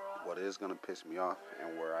 what is going to piss me off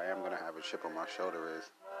and where I am going to have a chip on my shoulder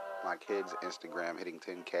is my kids' Instagram hitting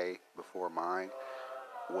 10K before mine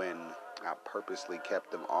when I purposely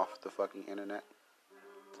kept them off the fucking internet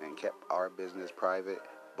and kept our business private,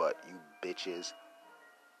 but you bitches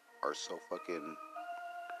are so fucking,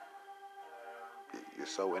 you're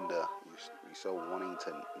so wanting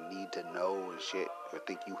to need to know and shit, or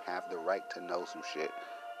think you have the right to know some shit,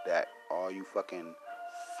 that all you fucking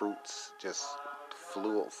fruits just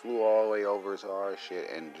flew all the way over to our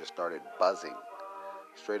shit and just started buzzing.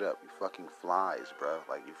 Straight up, you fucking flies, bro.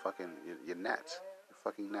 Like, you're gnats. You're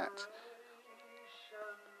fucking gnats.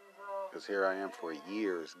 Because here I am for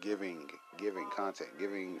years giving content,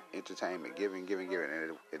 giving entertainment, giving,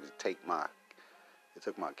 and it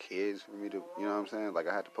took my kids for me to, you know what I'm saying? Like,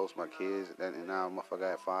 I had to post my kids, and now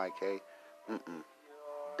motherfucker at 5K.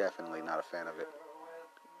 Definitely not a fan of it.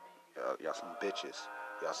 Y'all some bitches.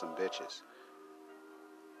 Y'all some bitches.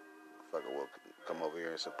 Fucker will come over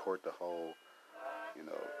here and support the whole, you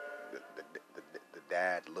know, the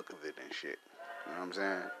dad look of it and shit. You know what I'm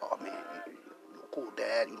saying? Oh man, you cool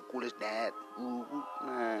dad, you the coolest dad. Ooh,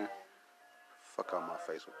 man, fuck on my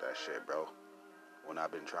face with that shit, bro. When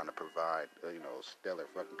I've been trying to provide, stellar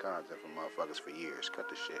fucking content for motherfuckers for years. Cut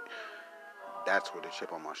the shit. That's where the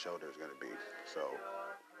chip on my shoulder is gonna be. So,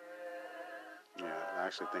 yeah, I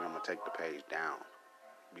actually think I'm gonna take the page down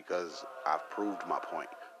because I've proved my point.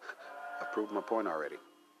 I've proved my point already.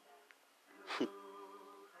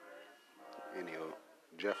 Anywho,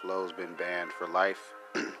 Jeff Lowe's been banned for life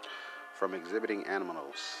from exhibiting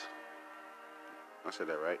animals. I said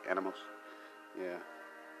that right? Animals? Yeah.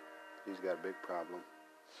 He's got a big problem.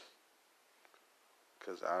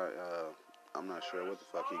 Because I'm not sure what the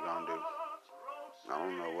fuck he gonna do. I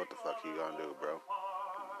don't know what the fuck he gonna do, bro.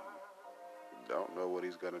 Don't know what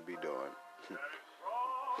he's gonna be doing.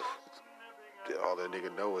 All that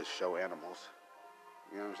nigga know is show animals.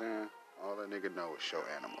 You know what I'm saying? All that nigga know is show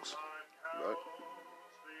animals. But,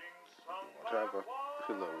 whatever.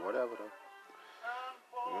 Look, whatever though.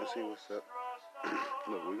 We gonna see what's up.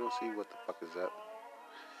 Look, we gonna see what the fuck is up.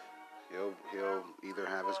 He'll either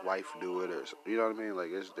have his wife do it, or you know what I mean.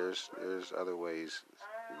 Like there's other ways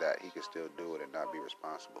that he can still do it and not be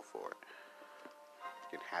responsible for it.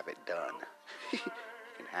 He can have it done. He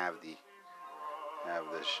can have the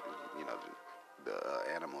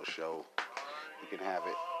animal show. He can have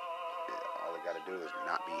it. All he got to do is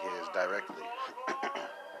not be his directly.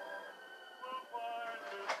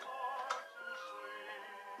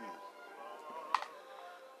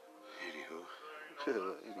 Anywho.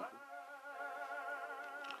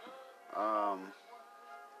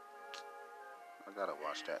 I gotta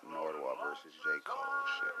watch that Nordwall versus J. Cole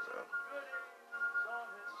shit, bro.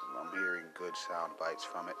 I'm hearing good sound bites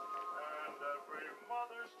from it.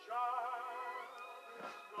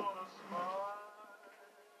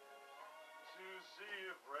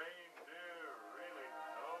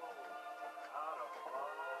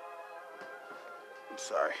 I'm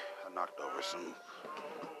sorry, I knocked over some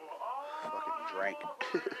fucking drink.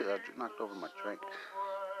 I knocked over my drink.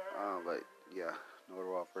 But yeah,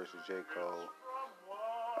 Nordwall versus J. Cole.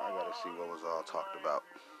 I gotta see what was all talked about.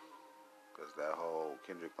 Because that whole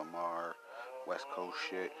Kendrick Lamar, West Coast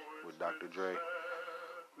shit with Dr. Dre,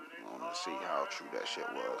 I want to see how true that shit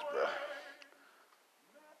was, bro.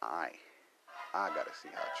 I gotta see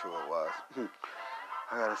how true it was.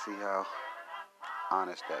 I gotta see how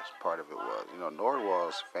honest that part of it was. You know,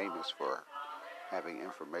 Nordwall's famous for having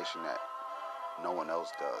information that no one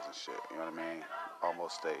else does and shit. You know what I mean?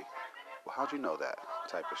 Almost a, well, how'd you know that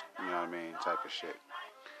type of, you know what I mean? Type of shit.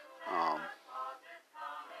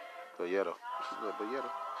 But yeah though.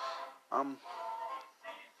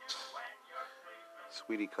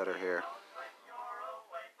 Sweetie cut her hair.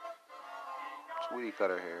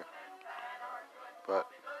 But,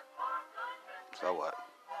 so what?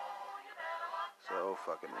 So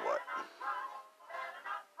fucking what?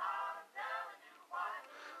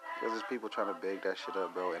 Because there's people trying to beg that shit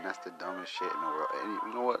up, bro, and that's the dumbest shit in the world. And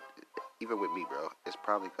you know what? Even with me, bro, it's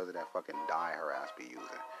probably because of that fucking dye her ass be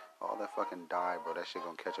using. All that fucking dye, bro, that shit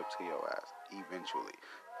gonna catch up to your ass eventually.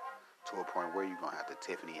 To a point where you gonna have to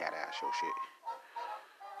Tiffany hat ass your shit.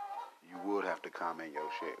 You would have to comment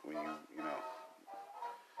your shit when you know,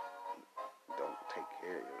 don't take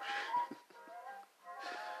care of your shit.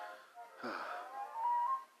 It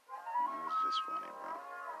was just funny, bro.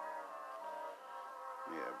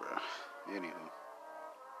 Yeah, bro.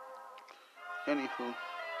 Anywho,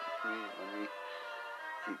 let me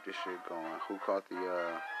keep this shit going. Who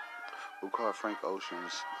caught Frank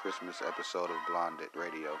Ocean's Christmas episode of Blonded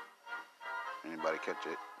Radio? Anybody catch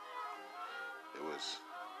it? It was,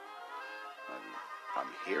 I'm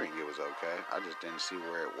hearing it was okay. I just didn't see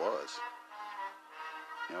where it was.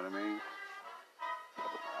 You know what I mean?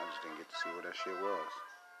 I just didn't get to see where that shit was.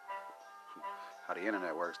 How the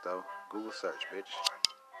internet works, though. Google search, bitch.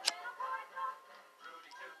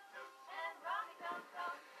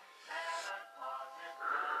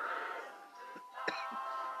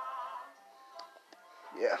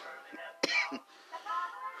 Yeah.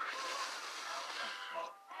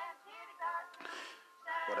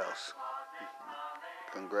 What else?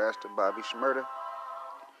 Congrats to Bobby Shmurda,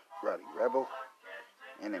 Roddy Rebel,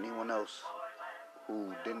 and anyone else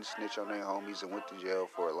who didn't snitch on their homies and went to jail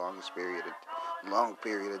for a long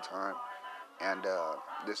period of time. And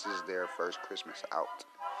this is their first Christmas out.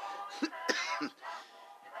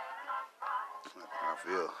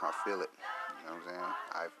 I feel it. You know what I'm saying?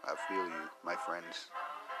 I feel you, my friends.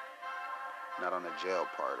 Not on the jail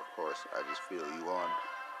part, of course. I just feel you on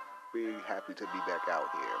being happy to be back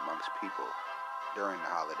out here amongst people during the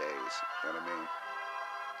holidays. You know what I mean?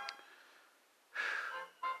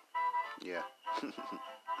 Yeah.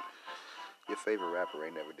 Your favorite rapper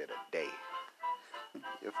ain't never did a day.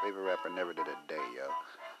 Your favorite rapper never did a day, yo.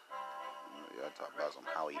 Y'all talk about some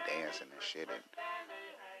how he dancing and shit and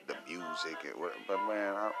the music and what, but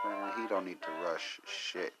man, he don't need to rush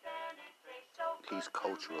shit. He's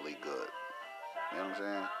culturally good. You know what I'm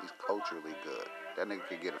saying? He's culturally good. That nigga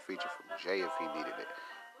could get a feature from Jay if he needed it.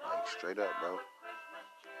 Like, straight up, bro.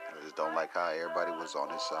 I just don't like how everybody was on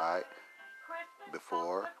his side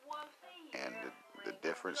before, and the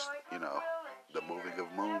difference, you know, the moving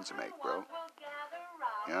of moons make, bro.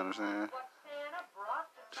 You know what I'm saying?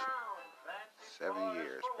 7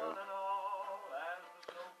 years, bro.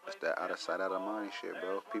 It's that out of sight, out of mind shit,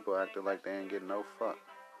 bro. People acting like they ain't getting no fuck.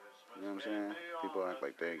 You know what I'm saying? People act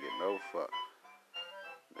like they ain't getting no fuck.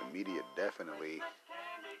 The media definitely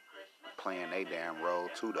playing they damn role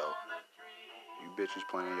too, though. You bitches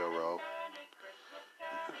playing your role.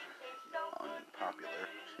 Unpopular.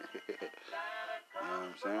 You know what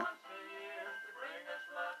I'm saying?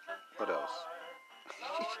 What else?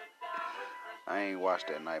 I ain't watched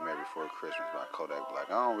that Nightmare Before Christmas by Kodak Black.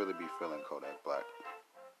 I don't really be feeling Kodak Black.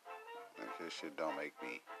 Like, this shit don't make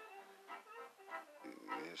me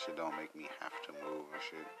have to move and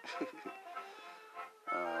shit.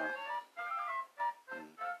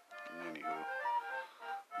 Anywho,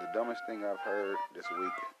 the dumbest thing I've heard this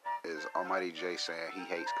week is Almighty Jay saying he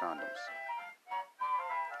hates condoms.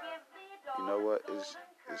 You know what? It's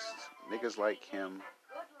niggas like him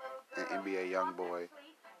and NBA Youngboy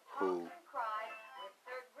who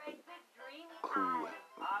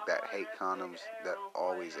that hate condoms that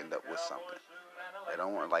always end up with something. They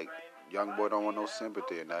don't want, like, Youngboy don't want no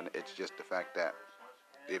sympathy or nothing. It's just the fact that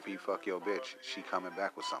if he fuck your bitch, she coming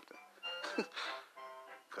back with something.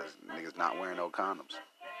 Because niggas not wearing no condoms.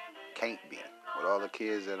 Can't be. With all the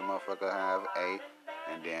kids that a motherfucker have, A,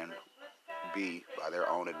 and then B, by their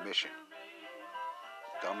own admission.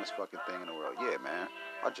 Dumbest fucking thing in the world. Yeah, man.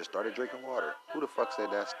 I just started drinking water. Who the fuck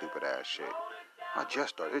said that stupid ass shit? I just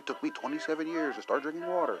started. It took me 27 years to start drinking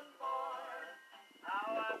water.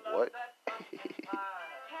 Nigga, what?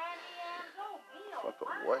 Fuck a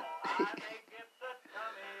what?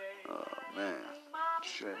 Oh, man.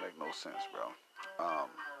 Shit ain't make no sense, bro.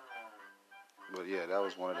 But yeah, that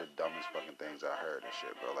was one of the dumbest fucking things I heard and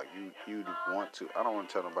shit, bro. Like, you'd want to, I don't want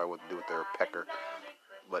to tell nobody what to do with their pecker,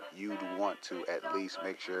 but you'd want to at least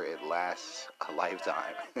make sure it lasts a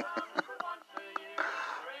lifetime.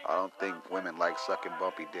 I don't think women like sucking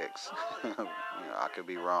bumpy dicks. You know, I could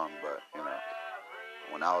be wrong, but, you know,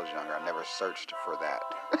 when I was younger, I never searched for that.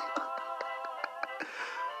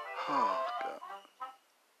 Oh, God.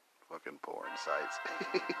 Fucking porn sites.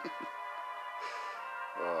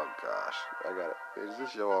 Oh, gosh. Is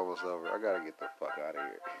this show almost over? I gotta get the fuck out of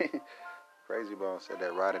here. Crazy Bone said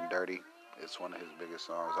that Riding Dirty is one of his biggest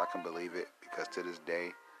songs. I can believe it, because to this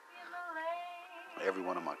day, every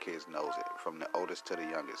one of my kids knows it, from the oldest to the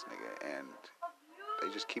youngest, nigga. And they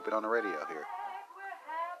just keep it on the radio here.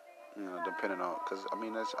 You know, depending on, because I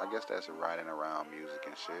mean, I guess that's riding around music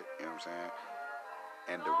and shit. You know what I'm saying?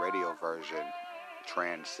 And the radio version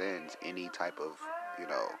transcends any type of, you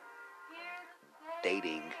know,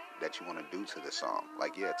 dating that you want to do to the song.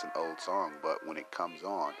 Like, yeah, it's an old song, but when it comes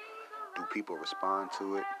on, do people respond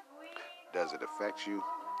to it? Does it affect you?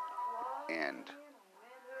 And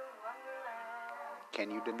can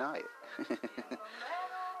you deny it?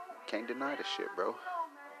 Can't deny the shit, bro.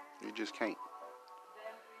 You just can't.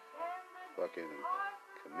 Fucking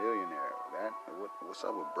Chamillionaire. What's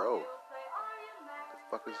up with bro? The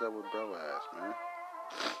fuck is up with bro ass, man?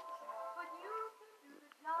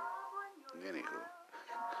 Anywho.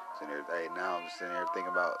 Now I'm sitting here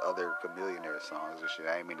thinking about other Chamillionaire songs and shit.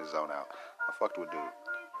 I ain't mean to zone out. I fucked with dude.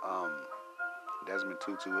 Desmond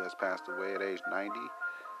Tutu has passed away at age 90.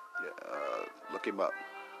 Yeah, look him up.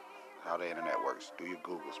 How the internet works. Do your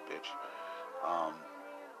Googles, bitch.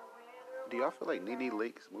 Do y'all feel like Nene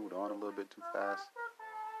Leakes moved on a little bit too fast?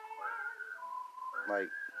 Like,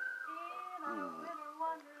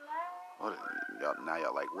 now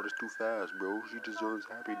y'all like, what is too fast, bro? She deserves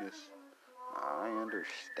happiness. I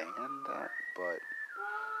understand that, but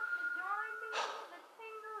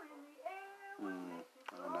I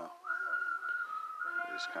don't know.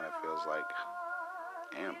 It just kind of feels like,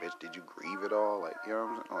 damn, bitch, did you grieve at all? Like, you know what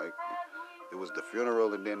I'm saying? Like, it was the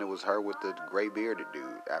funeral, and then it was her with the gray bearded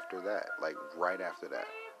dude after that. Like, right after that.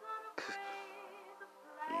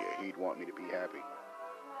 Yeah, he'd want me to be happy.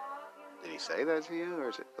 Did he say that to you? Or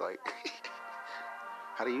is it like,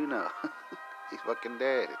 how do you know? He's fucking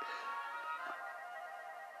dead.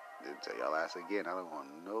 Didn't tell y'all ass again. I don't want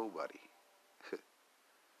nobody.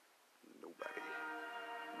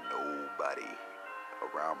 Nobody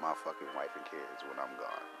around my fucking wife and kids when I'm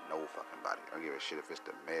gone. No fucking body. I don't give a shit if it's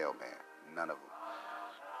the mailman. None of them.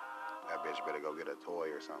 That bitch better go get a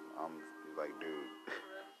toy or something. I'm like, dude,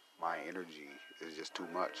 my energy is just too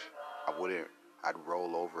much. I'd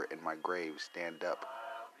roll over in my grave, stand up,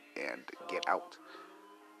 and get out.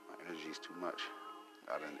 My energy's too much.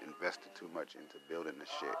 I done invested too much into building this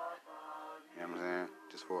shit. You know what I'm saying?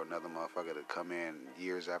 Just for another motherfucker to come in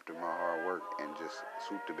years after my hard work and just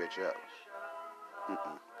swoop the bitch up.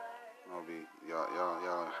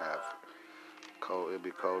 Y'all have cold. It'll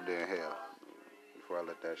be cold there in hell before I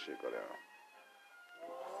let that shit go down.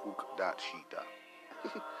 Fuke.shita.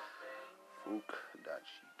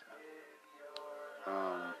 Fuke.shita.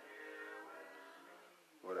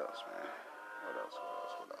 What else, man? What else?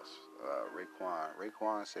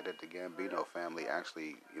 Raekwon said that the Gambino family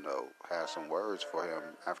actually, you know, has some words for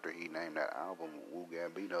him after he named that album Wu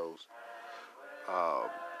Gambinos. I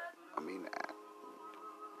mean,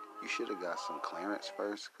 you should have got some clearance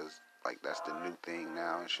first, because, like, that's the new thing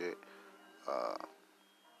now and shit.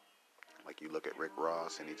 Like, you look at Rick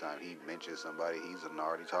Ross, anytime he mentions somebody, he's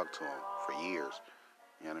already talked to him for years.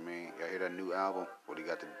 You know what I mean? Y'all hear that new album where he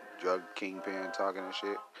got the drug kingpin talking and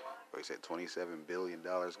shit? Where he said $27 billion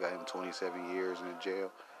got him 27 years in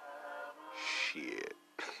jail? Shit.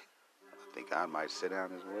 I think I might sit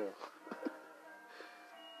down as well.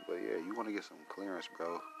 But yeah, you want to get some clearance,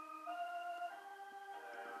 bro.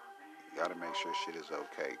 You gotta make sure shit is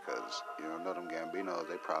okay, because, you know them Gambinos,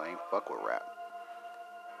 they probably ain't fuck with rap.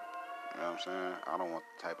 You know what I'm saying? I don't want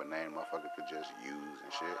the type of name motherfucker could just use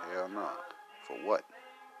and shit. Hell no. For what?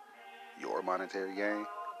 Your monetary gain?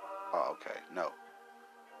 Oh, okay. No.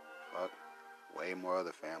 Fuck. Way more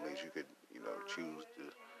other families you could, you know, choose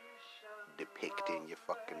to depict in your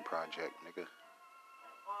fucking project, nigga.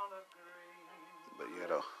 But yeah,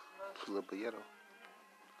 though. You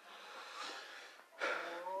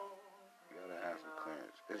gotta have some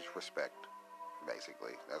clearance. It's respect,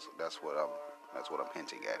 basically. That's what I'm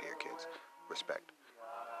hinting at here, kids. Respect.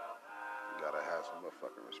 You gotta have some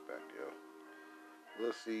motherfucking respect, yo.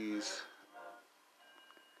 Lil C's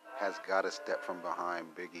has got to step from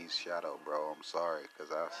behind Biggie's shadow, bro. I'm sorry,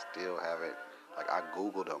 because I still haven't, like, I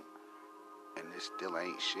Googled him, and it still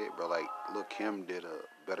ain't shit, bro. Like, Lil' Kim did a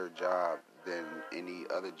better job than any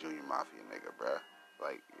other Junior Mafia nigga, bro.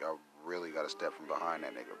 Like, y'all really got to step from behind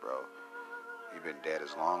that nigga, bro. He been dead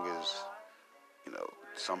as long as, you know,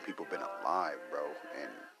 some people been alive, bro,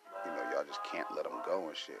 and, you know, y'all just can't let him go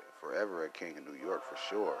and shit. Forever a king in New York, for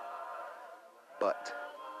sure. But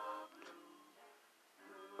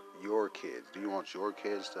your kids, do you want your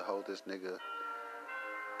kids to hold this nigga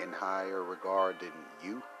in higher regard than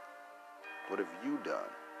you? What have you done,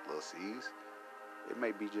 Lil C's? It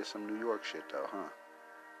may be just some New York shit though, huh?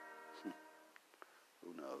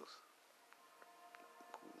 Who knows?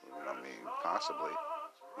 I mean, possibly.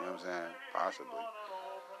 You know what I'm saying? Possibly.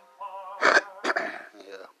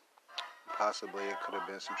 Yeah. possibly it could have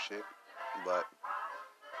been some shit, but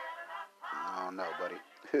I don't know, buddy.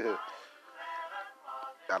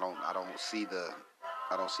 I don't see the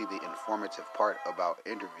informative part about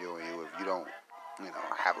interviewing you if you don't,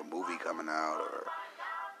 have a movie coming out or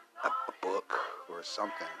a book or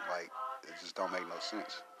something. Like, it just don't make no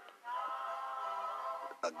sense.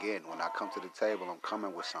 Again, when I come to the table, I'm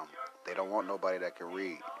coming with something. They don't want nobody that can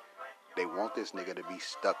read. They want this nigga to be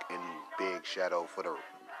stuck in Big Shadow for the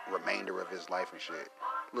remainder of his life and shit.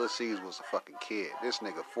 Lil C's was a fucking kid. This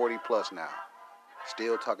nigga 40 plus now.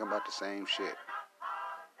 Still talking about the same shit.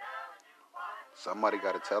 Somebody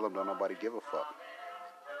gotta tell him don't nobody give a fuck.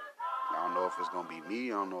 I don't know if it's gonna be me.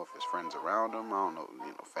 I don't know if it's friends around him. I don't know,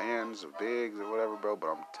 fans or Biggs or whatever, bro. But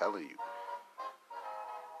I'm telling you,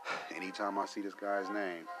 anytime I see this guy's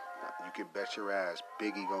name, you can bet your ass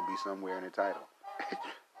Biggie gonna be somewhere in the title.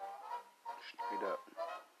 Straight up.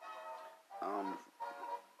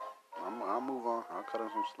 I'll move on. I'll cut him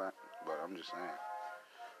some slack. But I'm just saying.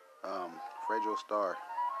 Fredro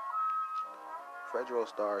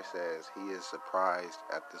Starr says he is surprised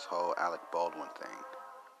at this whole Alec Baldwin thing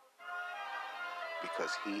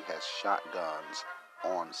because he has shotguns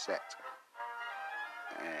on set.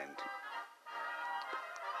 And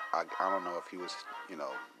I don't know if he was,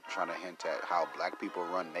 trying to hint at how black people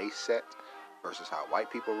run they set versus how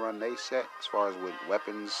white people run they set as far as with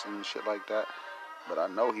weapons and shit like that. But I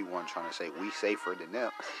know he wasn't trying to say we safer than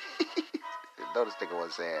them. Notice nigga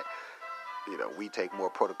was saying, we take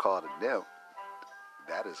more protocol than them.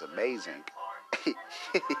 That is amazing.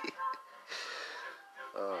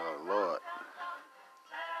 Oh, Lord.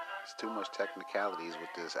 It's too much technicalities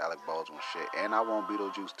with this Alec Baldwin shit. And I want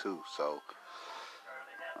Beetlejuice too, so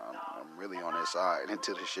I'm really on his side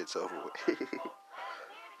until this shit's over with.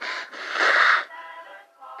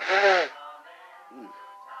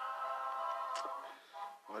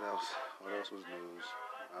 What else? What else was news?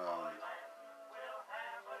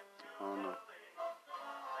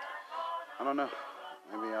 I don't know.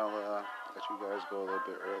 Maybe I'll let you guys go a little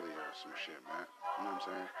bit earlier or some shit, man. You know what I'm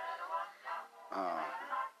saying?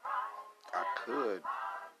 I could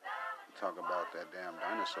talk about that damn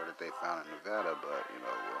dinosaur that they found in Nevada, but, I'm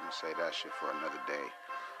going to say that shit for another day.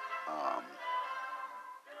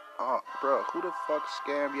 Bro, who the fuck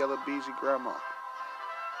scammed Yellow Beezy grandma?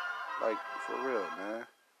 Like, for real, man.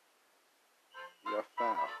 You got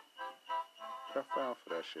found. You got found for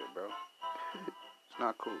that shit, bro. It's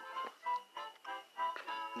not cool.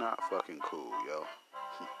 Not fucking cool, yo.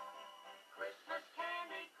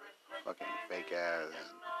 Fucking fake ass,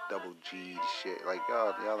 double G'd shit. Like,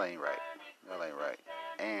 y'all ain't right. Y'all ain't right.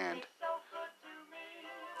 And,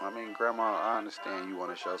 Grandma, I understand you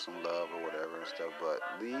want to show some love or whatever and stuff, but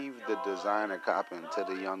leave the designer copping to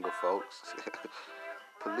the younger folks.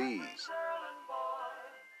 Please.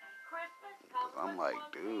 I'm like,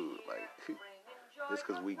 dude, just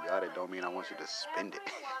because we got it don't mean I want you to spend it.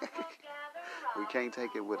 We can't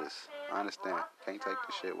take it with us. I understand. Can't take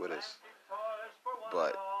the shit with us.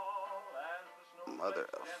 But, mother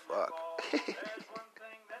of fuck.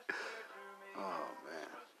 Oh, man.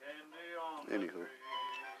 Anywho,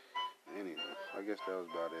 I guess that was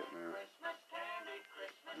about it, man.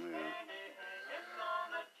 Yeah.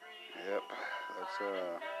 Yep. Let's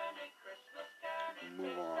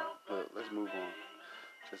move on. Let's move on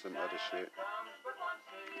to some other shit.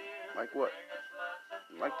 Like what?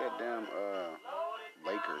 Like that damn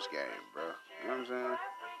Lakers game, bro. You know what I'm saying?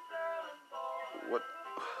 What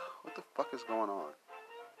the fuck is going on?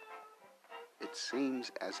 It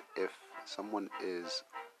seems as if someone is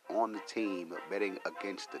on the team betting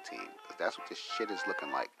against the team. Because that's what this shit is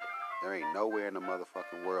looking like. There ain't nowhere in the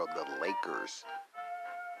motherfucking world the Lakers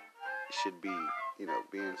should be,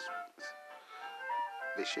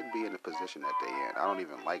 they shouldn't be in the position that they in. I don't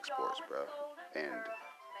even like sports, bro. And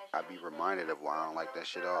I be reminded of why I don't like that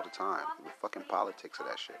shit all the time. The fucking politics of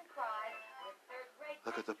that shit.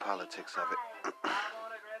 Look at the politics of it.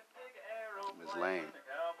 It's lame.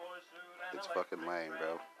 It's fucking lame,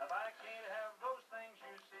 bro.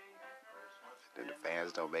 Then the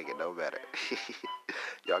fans don't make it no better.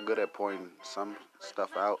 Y'all good at pointing some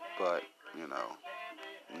stuff out, but,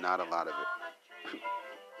 not a lot of it.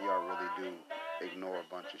 Y'all really do ignore a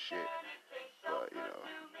bunch of shit. But, we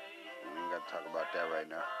ain't got to talk about that right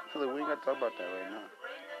now. We ain't got to talk about that right now.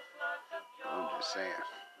 I'm just saying.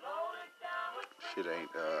 Shit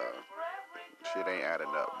ain't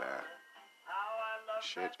adding up, man.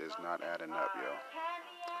 Shit is not adding up,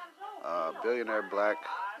 yo. Billionaire Black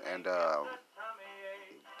and the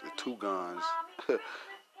Two Guns,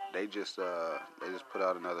 they just put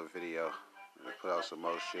out another video. They put out some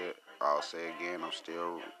more shit. I'll say again, I'm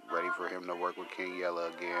still ready for him to work with King Yella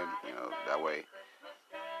again. You know, that way,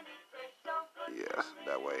 yeah,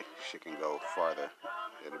 that way shit can go farther.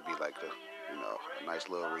 It'll be like a nice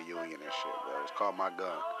little reunion and shit. But it's called My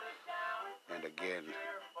Gun. And again,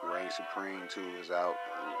 Reign Supreme 2 is out.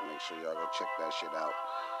 Make sure y'all go check that shit out.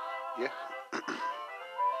 Yeah.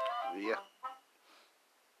 Yeah.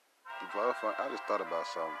 I just thought about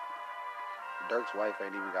something. Dirk's wife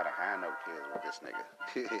ain't even got to have no kids with this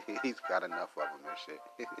nigga. He's got enough of them and shit.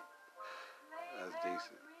 That's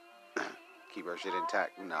decent. Keep her shit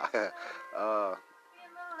intact. Nah. I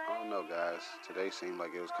don't know, guys. Today seemed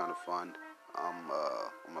like it was kind of fun. I'm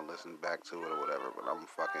gonna listen back to it or whatever, but I'm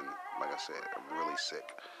fucking, like I said, I'm really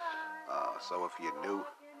sick. So if you're new,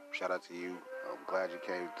 shout out to you. I'm glad you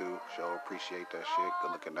came through. Sure appreciate that shit.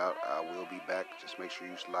 Good looking out. I will be back. Just make sure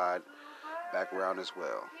you slide back around as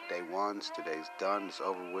well. Day one's, today's done. It's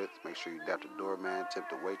over with. Make sure you dap the doorman, tip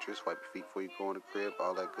the waitress, wipe your feet before you go in the crib,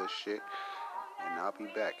 all that good shit. And I'll be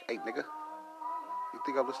back. Hey, nigga, you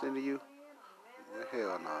think I'm listening to you?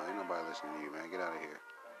 Hell no, ain't nobody listening to you, man. Get out of here.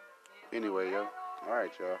 Anyway, yo.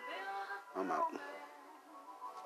 Alright, y'all. I'm out.